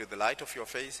 Welcome them into the light of your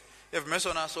face. Have mercy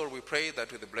on us all, we pray,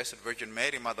 that with the Blessed Virgin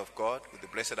Mary, Mother of God, with the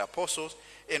blessed apostles,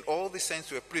 and all the saints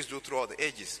who have pleased you throughout the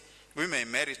ages, we may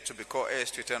merit to be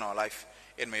co-heirs to eternal life,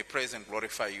 and may praise and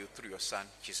glorify you through your Son,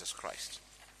 Jesus Christ.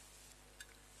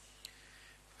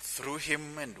 Through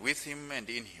him, and with him, and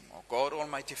in him, O God,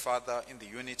 Almighty Father, in the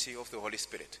unity of the Holy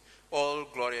Spirit, all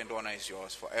glory and honor is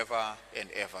yours forever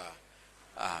and ever.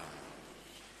 Amen.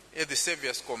 At the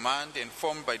Savior's command,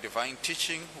 informed by divine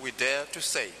teaching, we dare to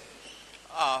say,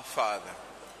 Our Father,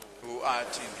 who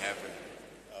art in heaven,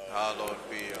 hallowed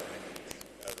be your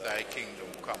name. Thy kingdom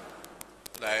come.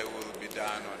 Thy will be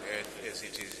done on earth as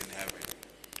it is in heaven.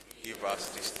 Give us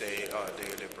this day our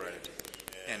daily bread,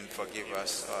 and forgive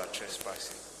us our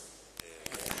trespasses.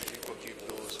 And we forgive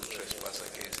those who trespass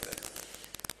against us.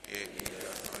 Lead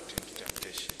us not into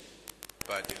temptation,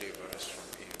 but deliver us from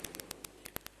evil.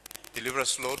 Deliver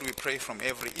us, Lord, we pray, from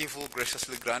every evil.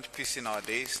 Graciously grant peace in our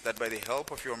days, that by the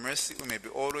help of your mercy we may be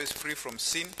always free from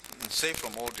sin and safe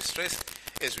from all distress,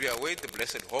 as we await the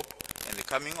blessed hope and the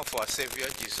coming of our Savior,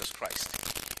 Jesus Christ.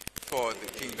 For the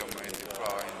kingdom and the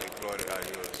power and the glory are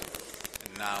yours,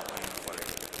 and now and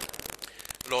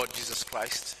forever. Lord Jesus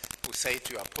Christ, who say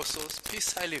to your apostles,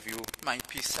 "Peace I leave you, my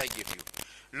peace I give you,"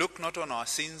 look not on our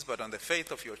sins, but on the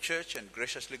faith of your church, and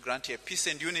graciously grant her peace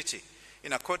and unity.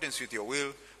 In accordance with your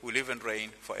will, we live and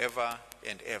reign forever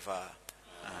and ever.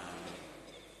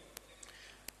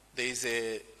 There is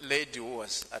a lady who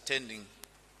was attending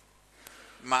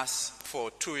Mass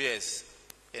for 2 years,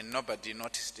 and nobody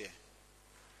noticed her.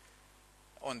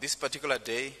 On this particular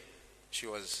day, she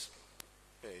was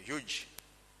huge.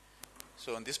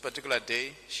 So on this particular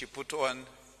day, she put on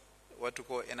what we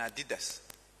call an Adidas.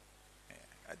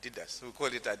 Adidas. We call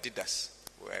it Adidas,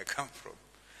 where I come from.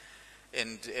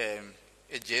 And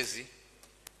a jersey.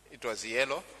 It was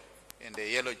yellow, and a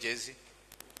yellow jersey,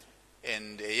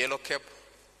 and a yellow cap,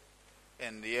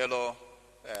 and yellow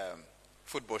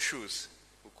football shoes.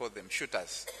 We call them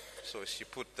shooters. So she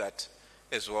put that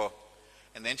as well.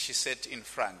 And then she sat in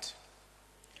front.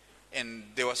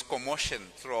 And there was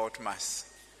commotion throughout Mass.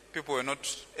 People were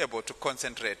not able to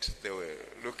concentrate. They were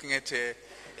looking at her,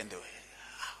 and they were...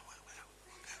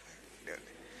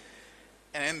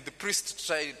 And then the priest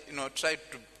tried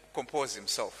to compose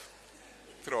himself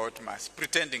throughout Mass,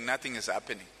 pretending nothing is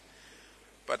happening.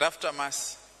 But after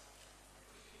Mass,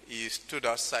 he stood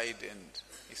outside and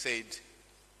he said,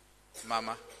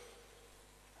 "Mama,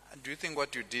 do you think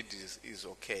what you did is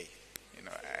okay?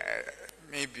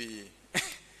 Maybe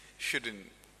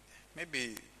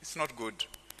maybe it's not good."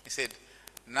 He said,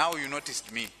 "Now you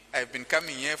noticed me. I've been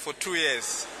coming here for 2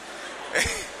 years.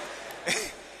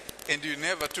 And you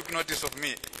never took notice of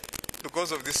me.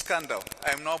 Because of this scandal,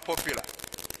 I am now popular."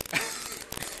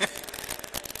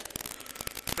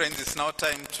 Friends, it's now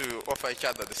time to offer each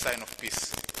other the sign of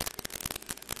peace.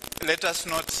 Let us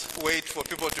not wait for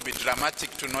people to be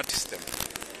dramatic to notice them.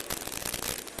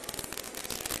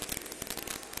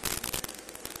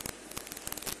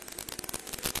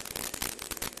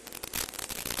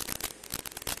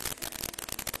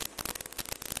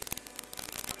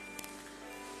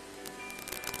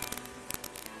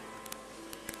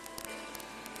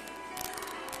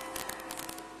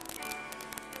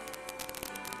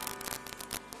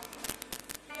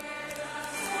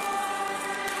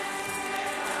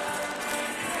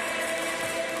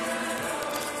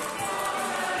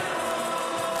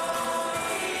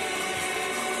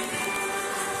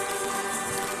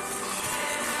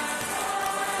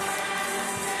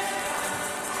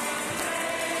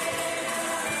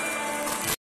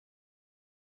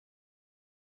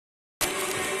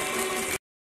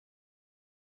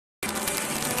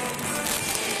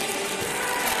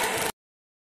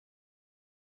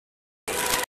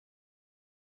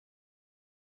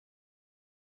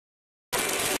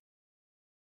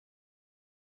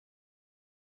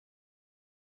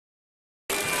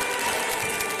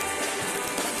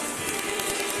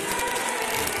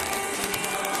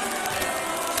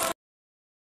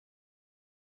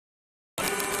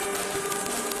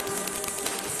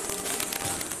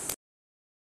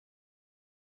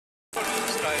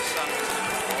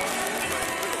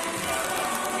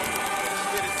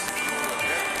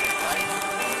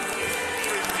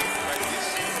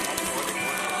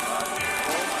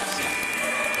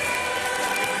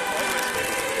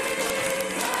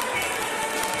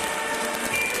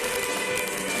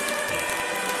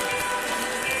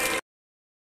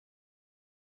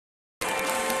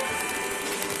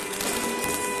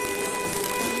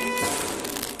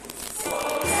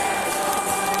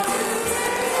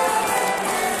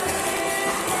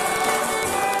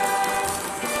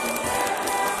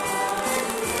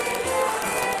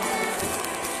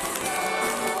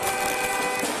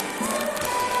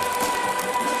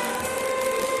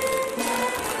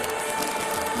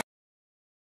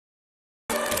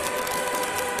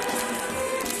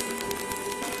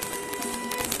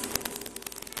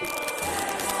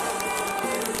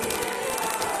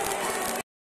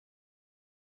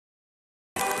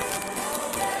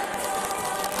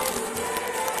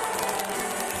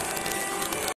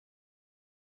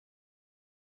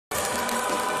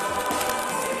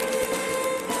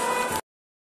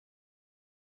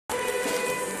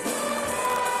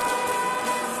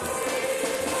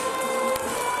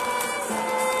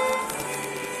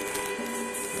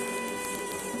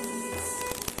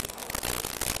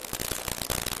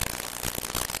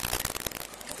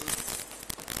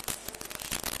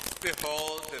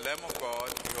 Behold, the Lamb of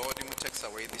God, behold him who takes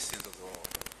away the sins of the world.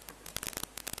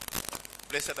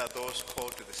 Blessed are those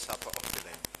called to the supper of the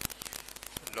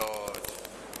Lamb. Lord,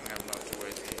 I am not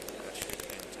worthy that you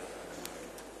enter.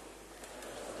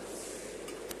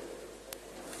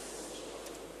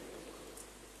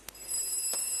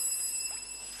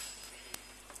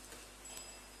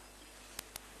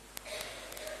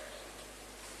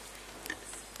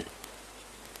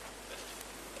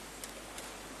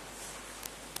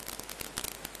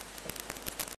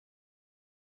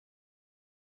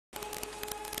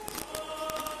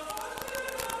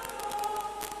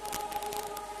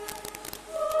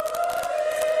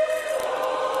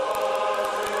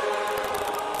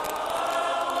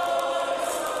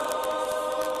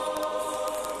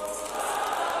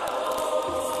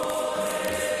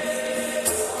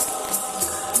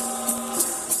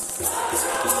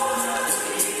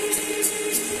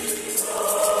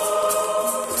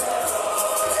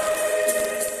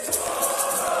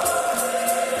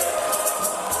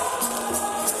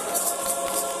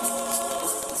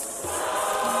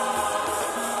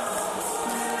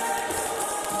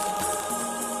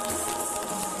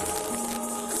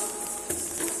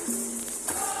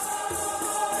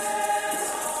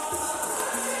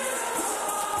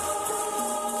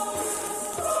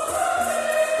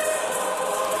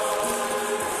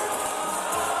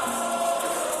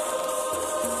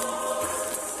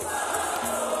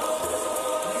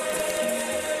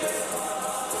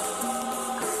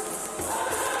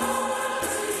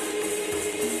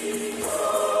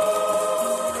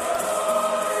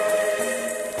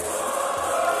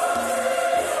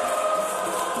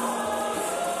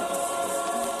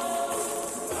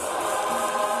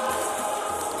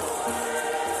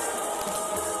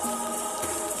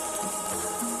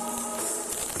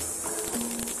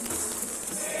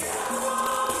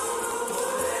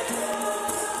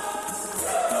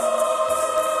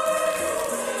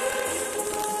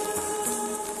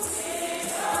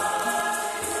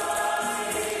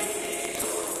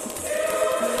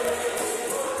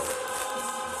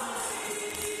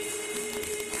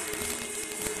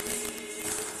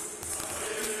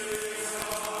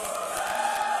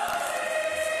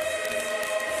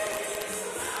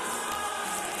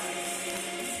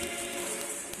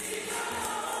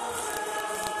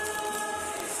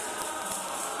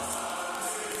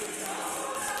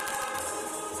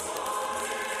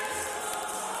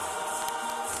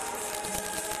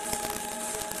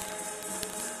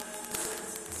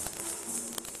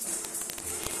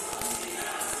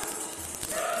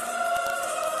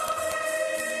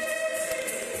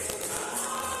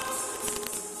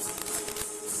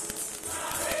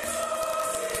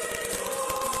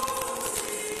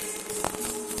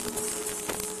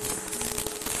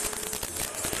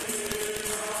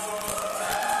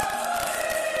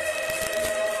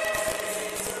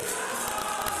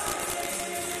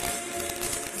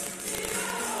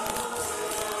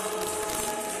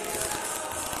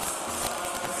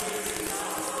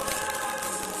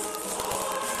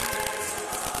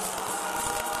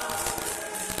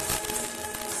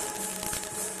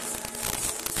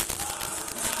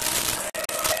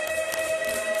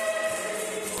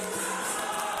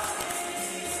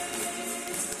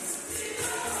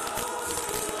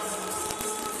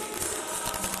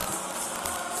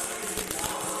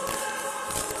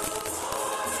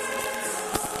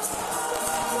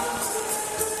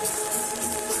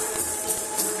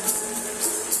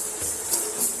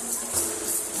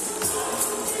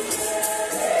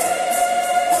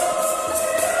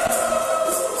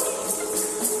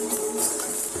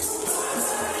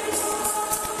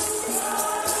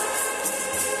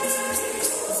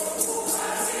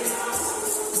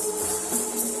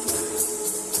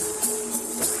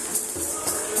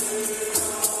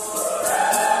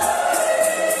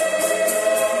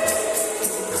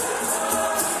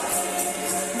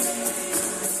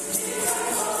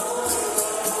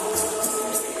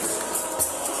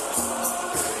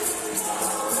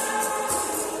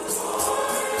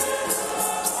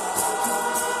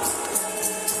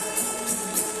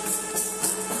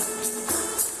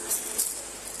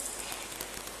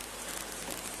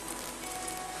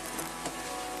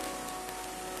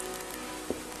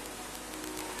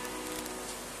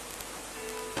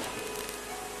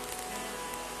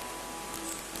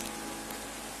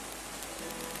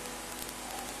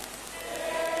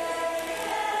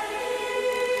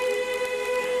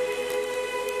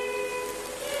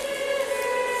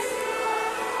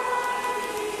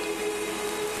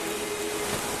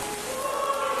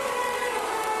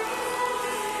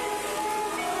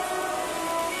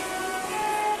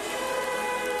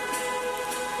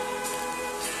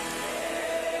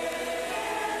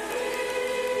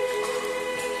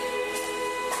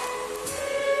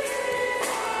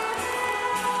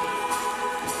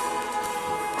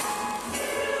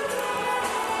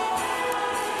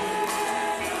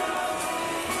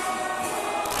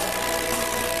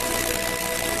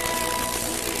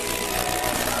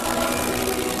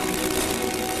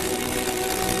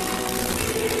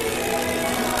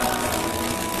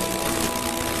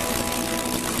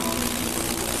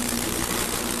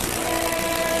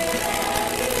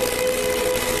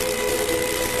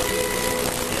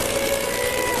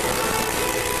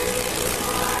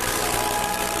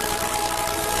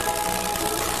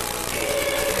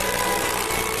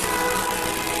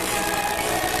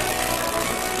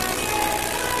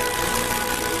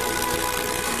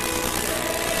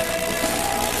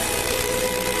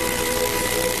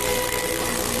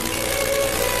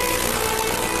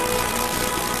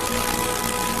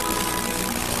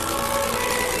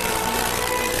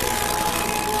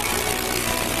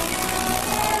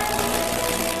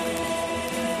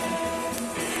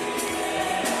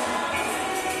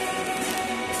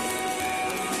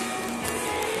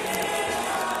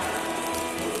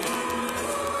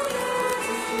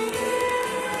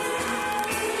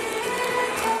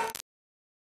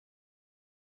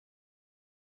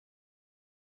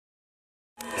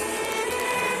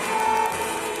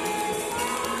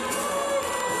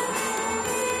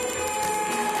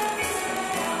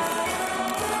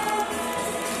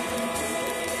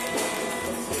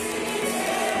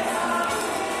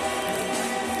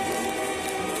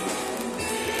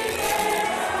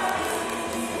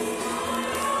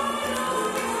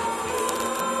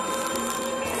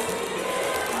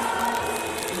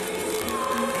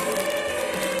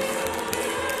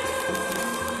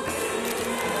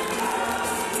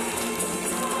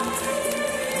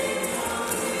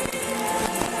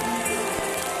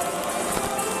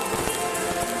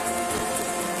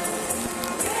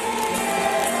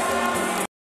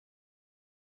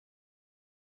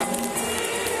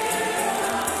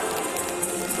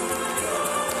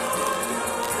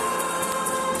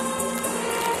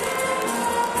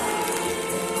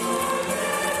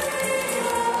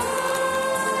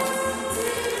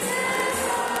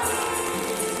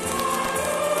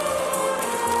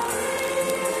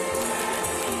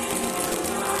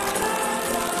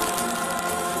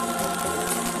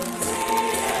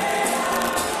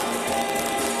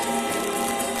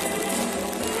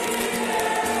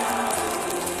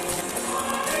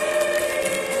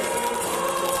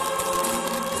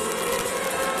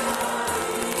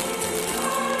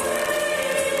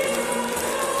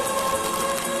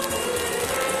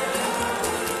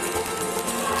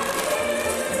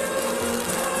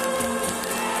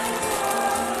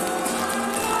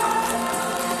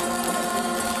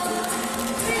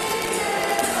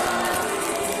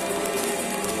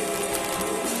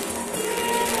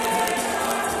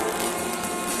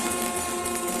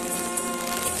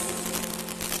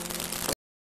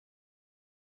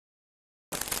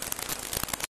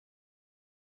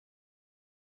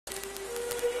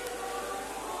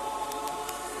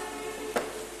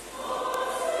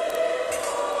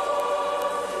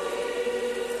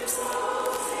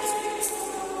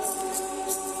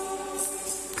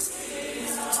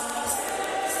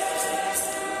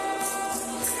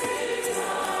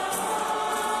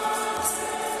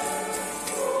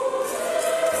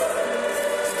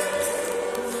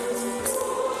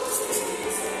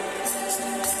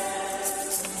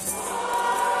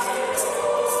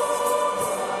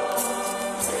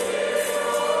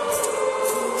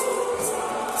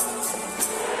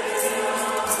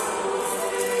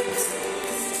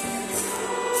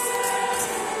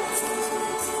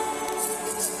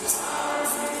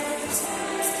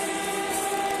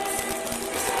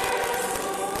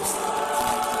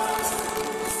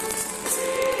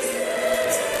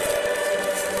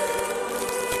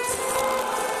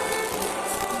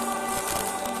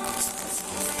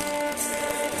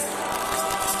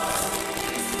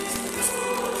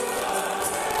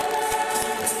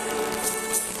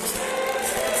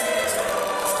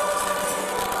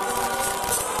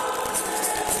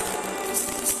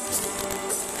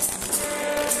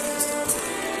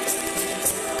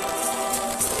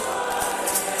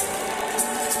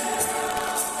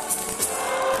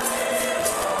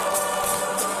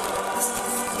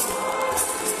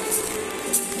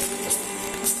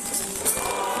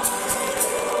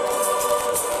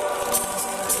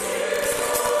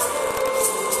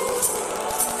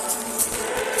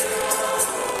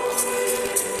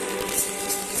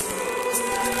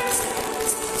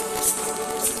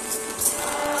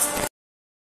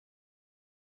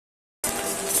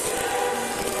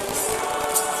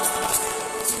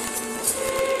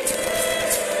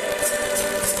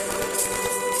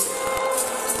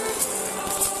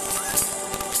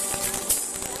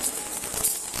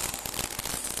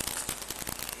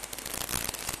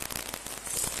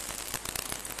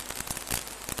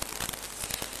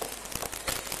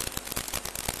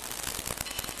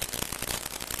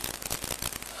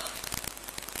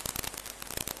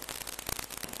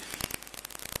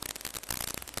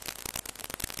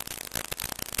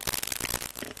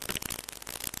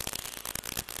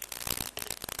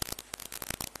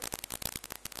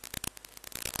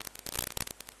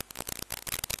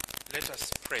 Let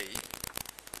us pray.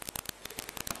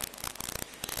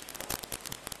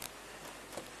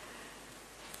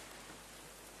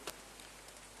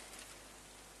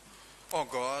 O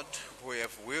God, who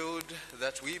have willed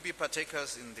that we be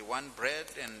partakers in the one bread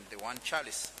and the one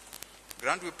chalice,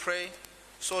 grant, we pray,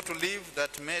 so to live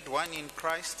that made one in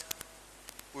Christ,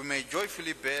 we may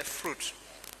joyfully bear fruit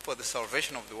for the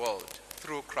salvation of the world,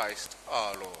 through Christ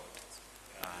our Lord.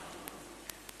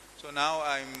 So now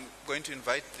I'm going to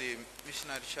invite the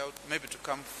missionary child maybe to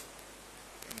come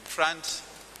in front.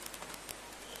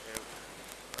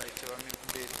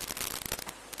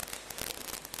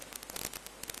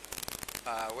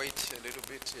 Wait a little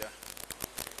bit, yeah.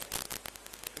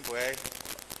 Boy,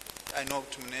 I know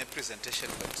to make a presentation,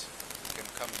 but you can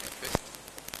come here first.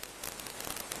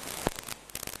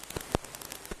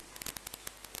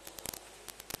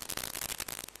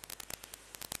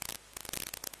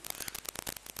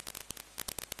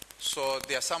 So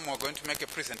there are some who are going to make a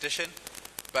presentation,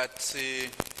 but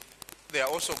they are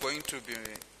also going to be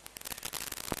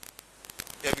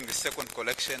having the second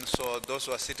collection. So those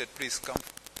who are seated, please come.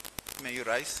 May you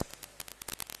rise.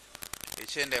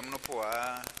 Ichende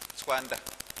munopuwa tswanda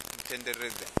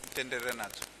mtenderere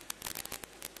nacho.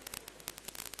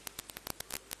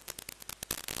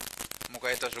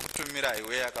 Mukaita zvokutumira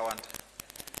iwe yakawanda.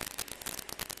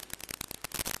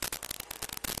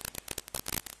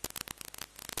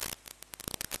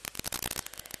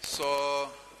 So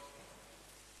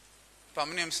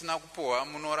pamune musina kupuwa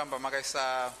munoramba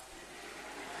makaisa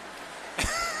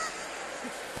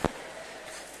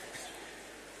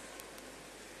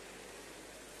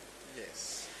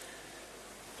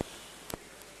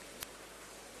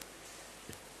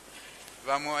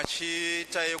vamwe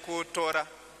vachiita yekutora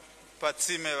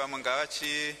patsime, vamwe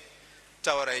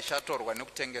ngavachitaura ichatorwa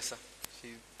nekutengesa,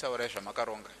 chitaura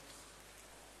zvamakaronga.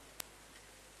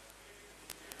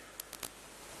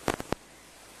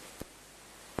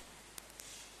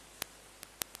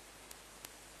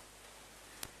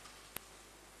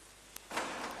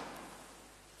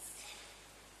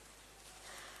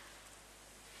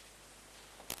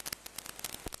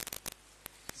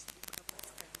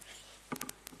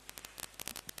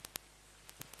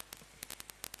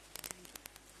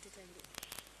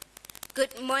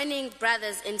 Good morning,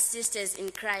 brothers and sisters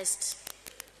in Christ.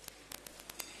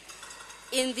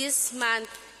 In this month,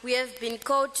 we have been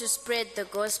called to spread the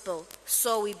gospel,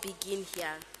 so we begin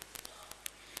here.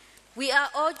 We are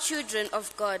all children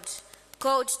of God,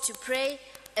 called to pray,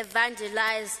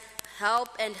 evangelize, help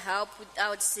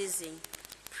without ceasing,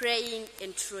 praying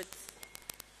in truth.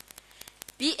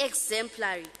 Be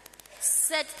exemplary.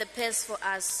 Set the pace for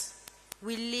us.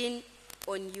 We lean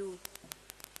on you.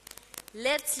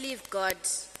 Let's live God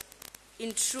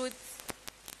in truth,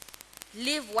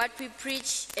 live what we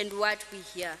preach and what we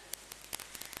hear.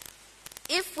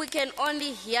 If we can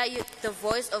only hear the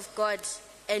voice of God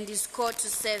and His call to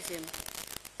serve Him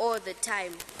all the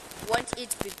time, won't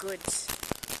it be good?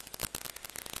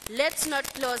 Let's not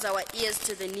close our ears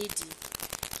to the needy.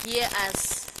 Hear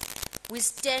us. We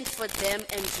stand for them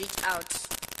and reach out.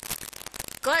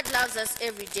 God loves us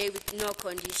every day with no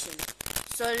condition.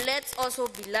 So let's also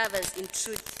be lovers in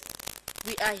truth.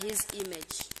 We are His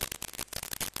image.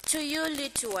 To you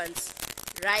little ones,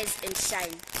 rise and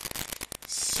shine.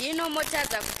 Shino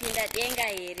motadza kupinda denga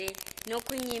here,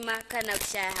 nokunyima kana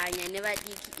kushaya hanya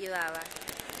nevadiki ivava.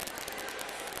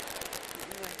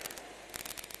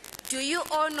 Do you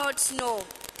all not know?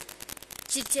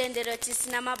 Chitendero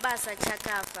chisina mabasa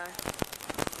chakafa.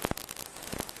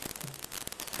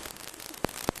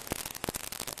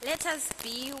 Let us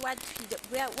be what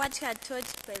we are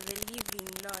taught by the living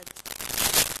Lord.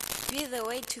 Be the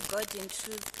way to God in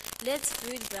truth. Let's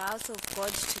build the house of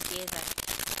God together.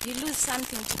 You lose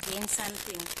something to gain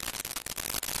something.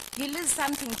 You lose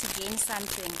something to gain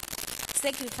something.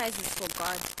 Sacrifices for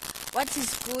God. What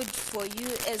is good for you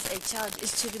as a child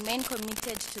is to remain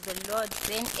committed to the Lord,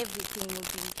 then everything will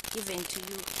be given to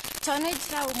you.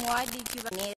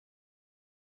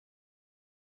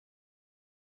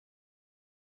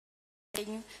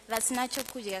 Vasina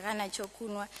chokudya kana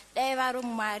chokunwa, dai vari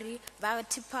Mwari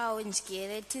vatipawo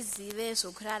njere tizive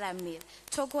zvokuraramira.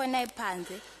 Tokuonai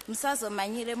panze,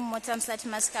 musazomanyire mumota musati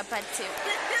masvika pateu.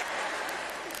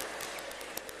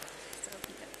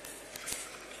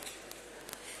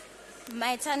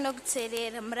 Maita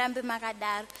nokuteerera, murambe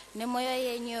makadaro nemwoyo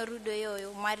yenyu yorudo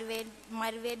yoyo.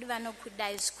 Mwari vedu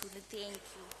vanokudai zvikuru. Thank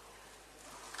you.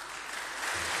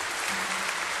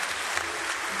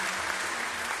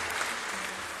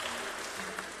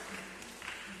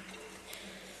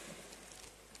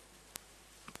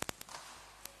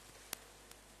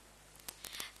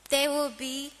 There will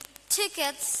be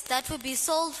tickets that will be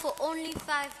sold for only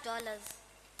 $5.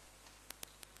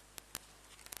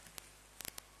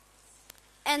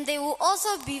 And there will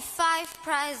also be 5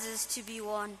 prizes to be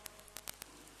won.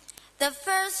 The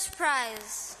first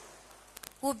prize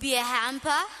will be a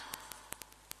hamper.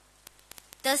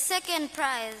 The second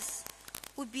prize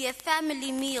would be a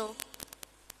family meal.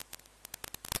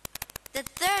 The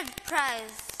third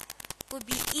prize would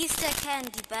be Easter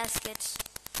candy basket.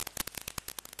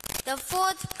 The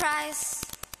fourth prize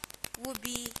would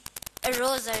be a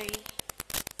rosary.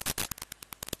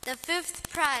 The fifth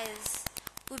prize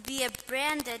would be a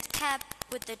branded cap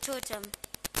with the totem.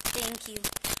 Thank you.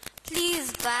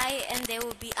 Please buy and they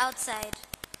will be outside.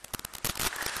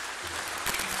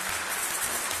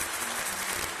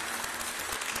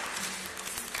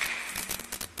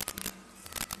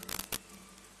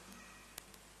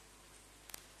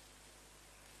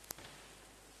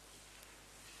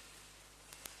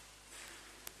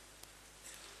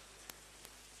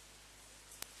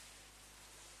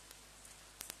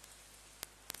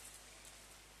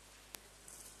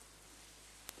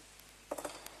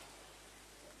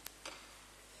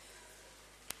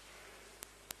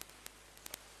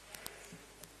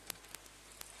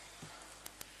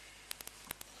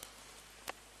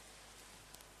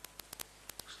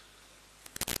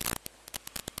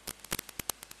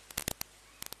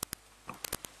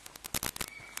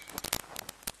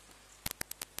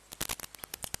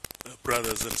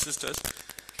 Brothers and sisters,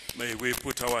 may we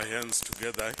put our hands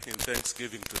together in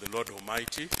thanksgiving to the Lord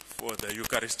Almighty for the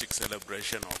Eucharistic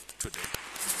celebration of today.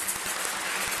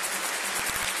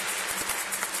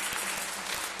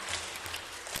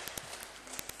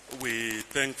 We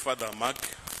thank Father Mark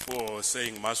for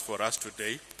saying Mass for us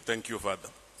today. Thank you, Father.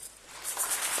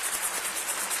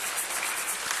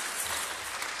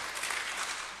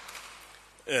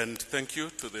 And thank you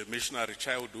to the Missionary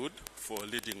Childhood for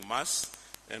leading Mass,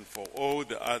 and for all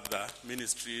the other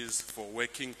ministries for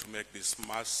working to make this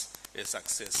Mass a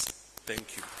success.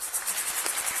 Thank you.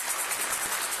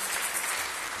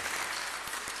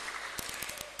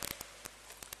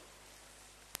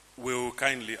 We will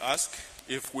kindly ask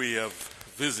if we have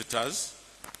visitors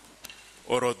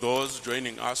or those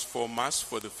joining us for Mass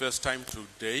for the first time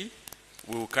today.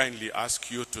 We will kindly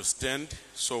ask you to stand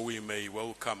so we may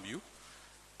welcome you.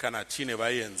 Kana tine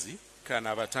vaenzi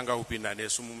kana vatanga kupinda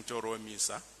nesu mumutoro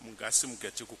wemisa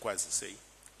mungasimuke tikukwazisei.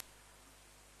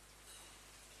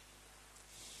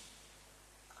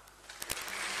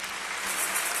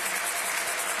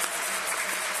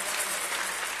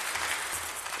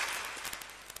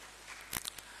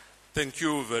 Thank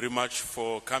you very much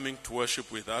for coming to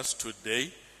worship with us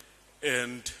today.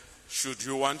 And should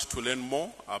you want to learn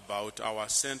more about our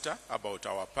center, about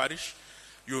our parish,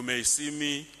 you may see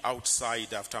me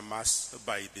outside after Mass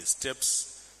by the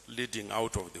steps leading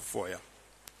out of the foyer.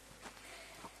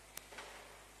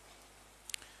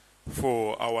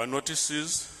 For our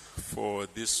notices for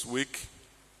this week,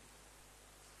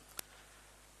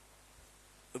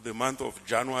 the month of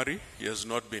January has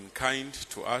not been kind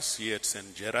to us here at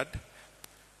St. Gerard.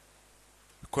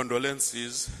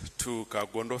 Condolences to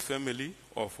Kagondo family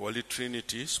of Holy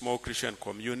Trinity Small Christian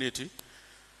Community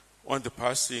on the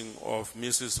passing of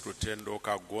Mrs. Rutendo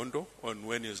Kagondo on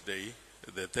Wednesday,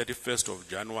 the 31st of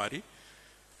January,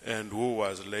 and who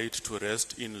was laid to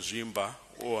rest in Jumba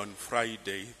on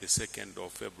Friday, the 2nd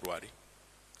of February.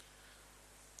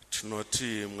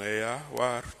 Tinoti mweya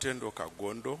wa Rutendo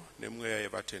Kagondo ne mweya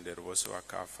yevatenderi vose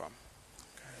vakafa.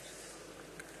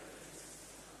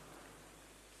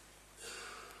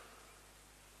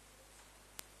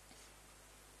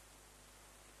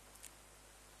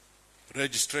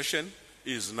 Registration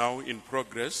is now in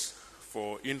progress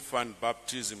for infant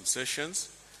baptism sessions,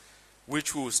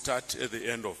 which will start at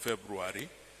the end of February.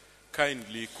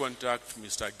 Kindly contact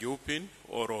Mr. Gilpin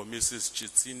or Mrs.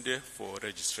 Chitsinde for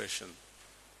registration.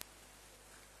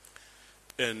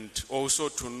 And also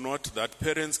to note that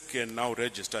parents can now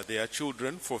register their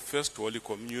children for First Holy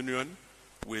Communion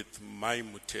with My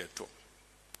Mutede.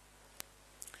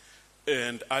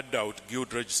 And adult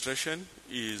guild registration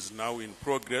is now in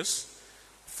progress.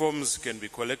 Forms can be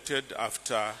collected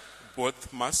after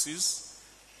both Masses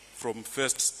from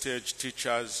first stage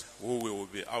teachers who will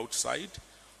be outside,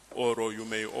 or you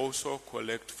may also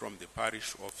collect from the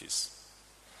parish office.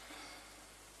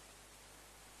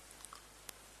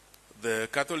 The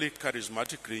Catholic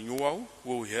Charismatic Renewal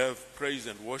will have praise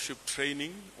and worship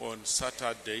training on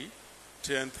Saturday,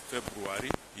 10th February,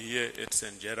 here at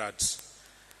St. Gerard's.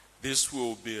 This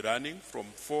will be running from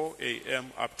 4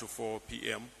 a.m. up to 4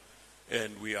 p.m.,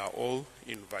 and we are all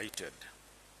invited.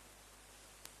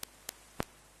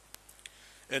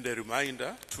 And a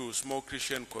reminder to small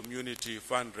Christian community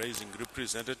fundraising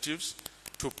representatives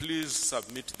to please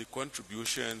submit the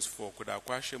contributions for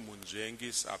Kudakwashe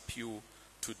Munzengi's appeal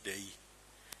today.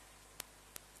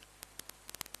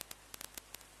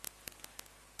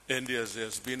 And as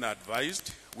has been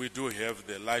advised, we do have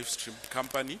the live stream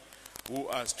company who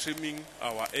are streaming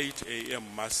our 8 a.m.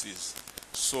 masses.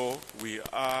 So we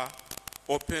are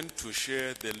open to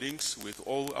share the links with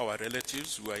all our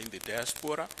relatives who are in the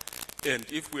diaspora. And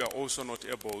if we are also not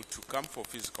able to come for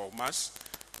physical mass,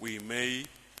 we may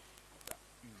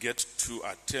get to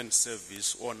attend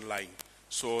service online.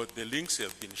 So the links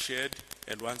have been shared,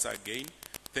 and once again,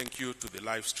 thank you to the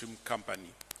live stream company.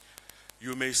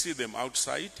 You may see them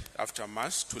outside after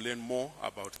mass to learn more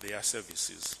about their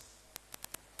services.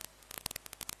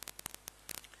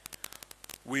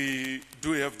 We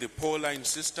do have the Pauline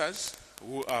sisters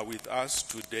who are with us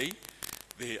today.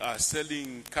 They are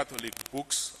selling Catholic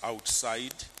books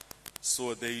outside,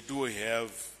 so they do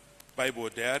have Bible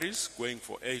diaries going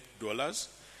for $8,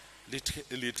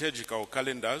 liturgical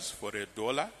calendars for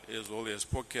 $1, as well as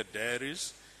pocket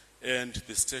diaries, and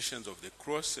the Stations of the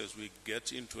Cross as we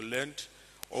get into Lent,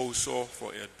 also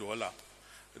for $1.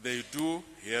 They do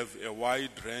have a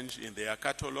wide range in their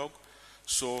catalog,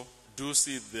 so do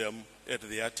see them at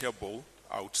their table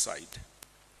outside.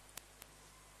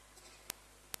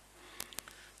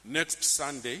 Next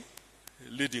Sunday,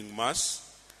 leading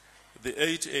Mass, the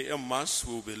 8 a.m. Mass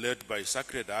will be led by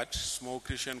Sacred Heart Small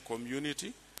Christian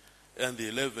Community, and the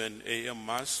 11 a.m.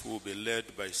 Mass will be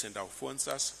led by St.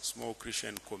 Alphonsus Small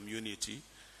Christian Community.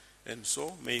 And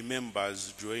so may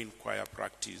members join choir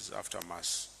practice after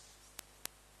Mass.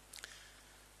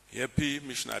 Happy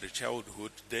Missionary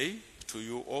Childhood Day to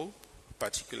you all,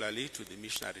 particularly to the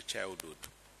Missionary Childhood.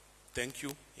 Thank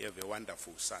you. Have a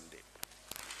wonderful Sunday.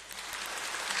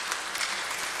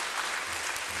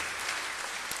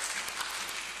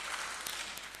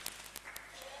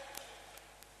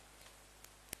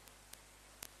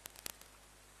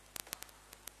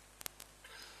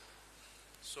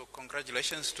 So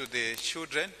congratulations to the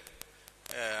children.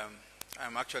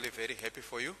 I'm actually very happy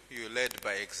for you. You led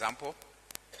by example.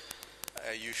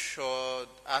 You showed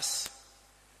us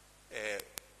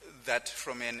that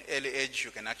from an early age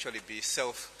you can actually be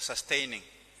self-sustaining.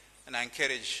 And I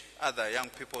encourage other young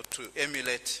people to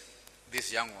emulate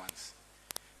these young ones.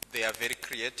 They are very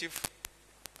creative.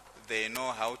 They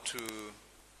know how to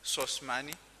source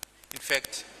money. In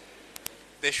fact,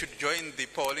 they should join the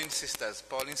Pauline sisters.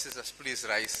 Pauline sisters, please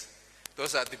rise.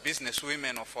 Those are the business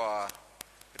women of our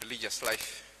religious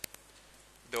life.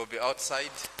 They will be outside.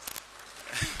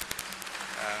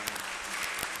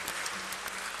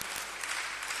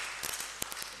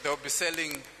 They will be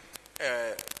selling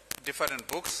different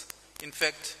books. In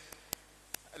fact,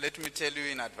 let me tell you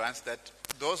in advance that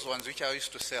those ones which I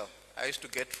used to sell, I used to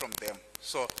get from them.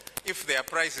 So if their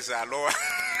prices are lower,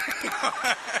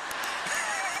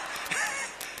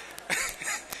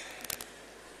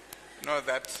 know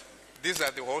that these are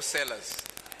the wholesalers.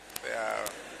 They are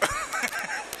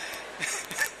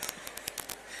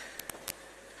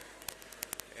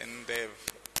and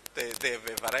they have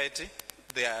a variety.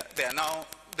 They are now,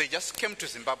 they just came to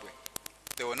Zimbabwe.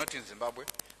 They were not in Zimbabwe.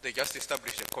 They just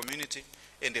established a community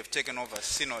and they've taken over a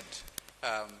synod.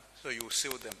 So you will see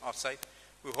them outside.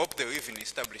 We hope they will even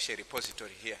establish a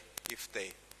repository here if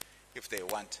they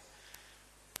want.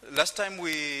 Last time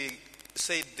we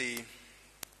said the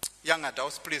young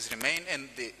adults please remain, and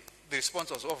the response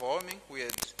was overwhelming.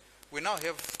 We now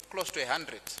have close to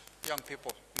 100 young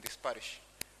people in this parish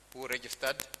who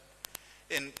registered.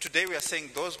 And today we are saying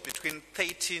those between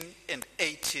 13 and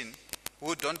 18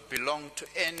 who don't belong to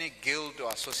any guild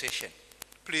or association,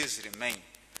 please remain.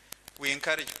 We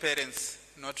encourage parents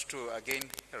not to again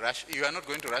rush. You are not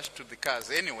going to rush to the cars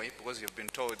anyway because you've been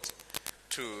told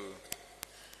to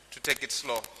take it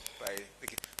slow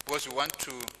because we want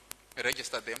to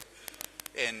register them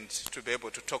and to be able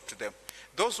to talk to them.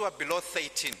 Those who are below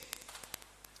 13,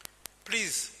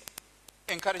 please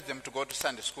encourage them to go to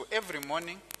Sunday school. Every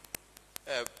morning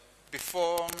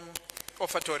before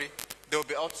offertory, they will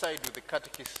be outside with the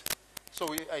catechist.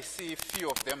 So I see a few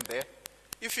of them there.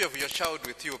 If you have your child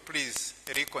with you, please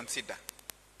reconsider.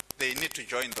 They need to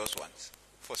join those ones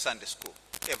for Sunday school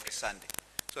every Sunday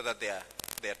so that they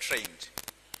are trained.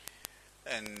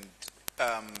 And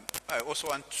I also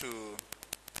want to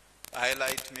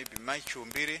highlight maybe Mai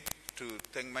Chumbiri, to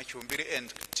thank Mai Chumbiri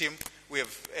and team. We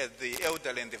have the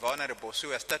elderly and the vulnerable, so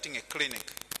we are starting a clinic.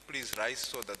 Please rise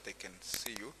so that they can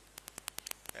see you.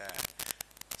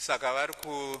 Saka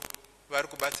vari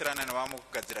kubatsirana nevamwe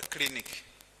kugadzira clinic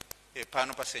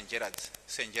pano pa St.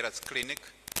 Gerard's clinic.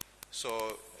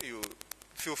 So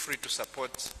feel free to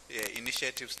support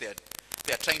initiatives. They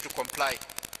are trying to comply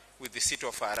with the City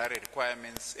of Harare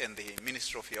requirements and the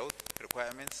Ministry of Health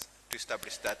requirements to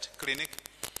establish that clinic.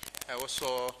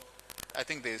 I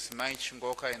think there's Mai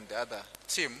Ngoka and the other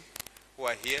team who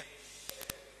are here.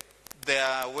 They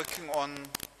are working on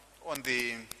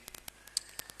the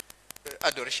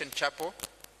Adoration Chapel.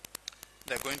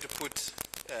 They're going to put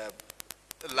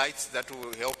lights that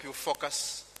will help you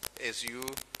focus as you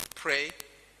pray,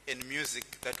 and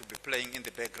music that will be playing in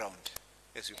the background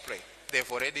as you pray.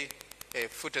 They've already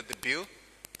footed the bill,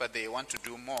 but they want to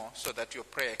do more so that your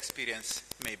prayer experience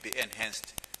may be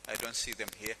enhanced. I don't see them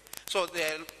here. So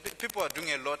people are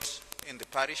doing a lot in the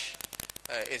parish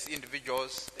as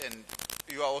individuals, and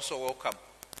you are also welcome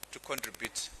to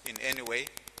contribute in any way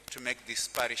to make this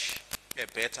parish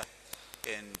better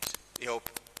and help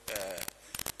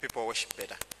people worship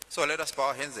better. So let us bow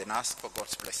our hands and ask for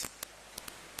God's blessing.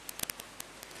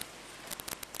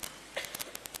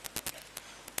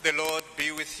 The Lord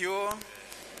be with you.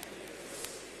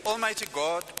 Almighty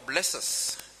God, bless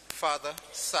us, Father,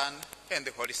 Son, and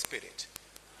the Holy Spirit.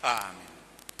 Amen.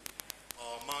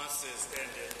 Our Mass is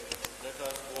ended. Let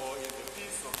us go in the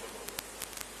peace of the Lord.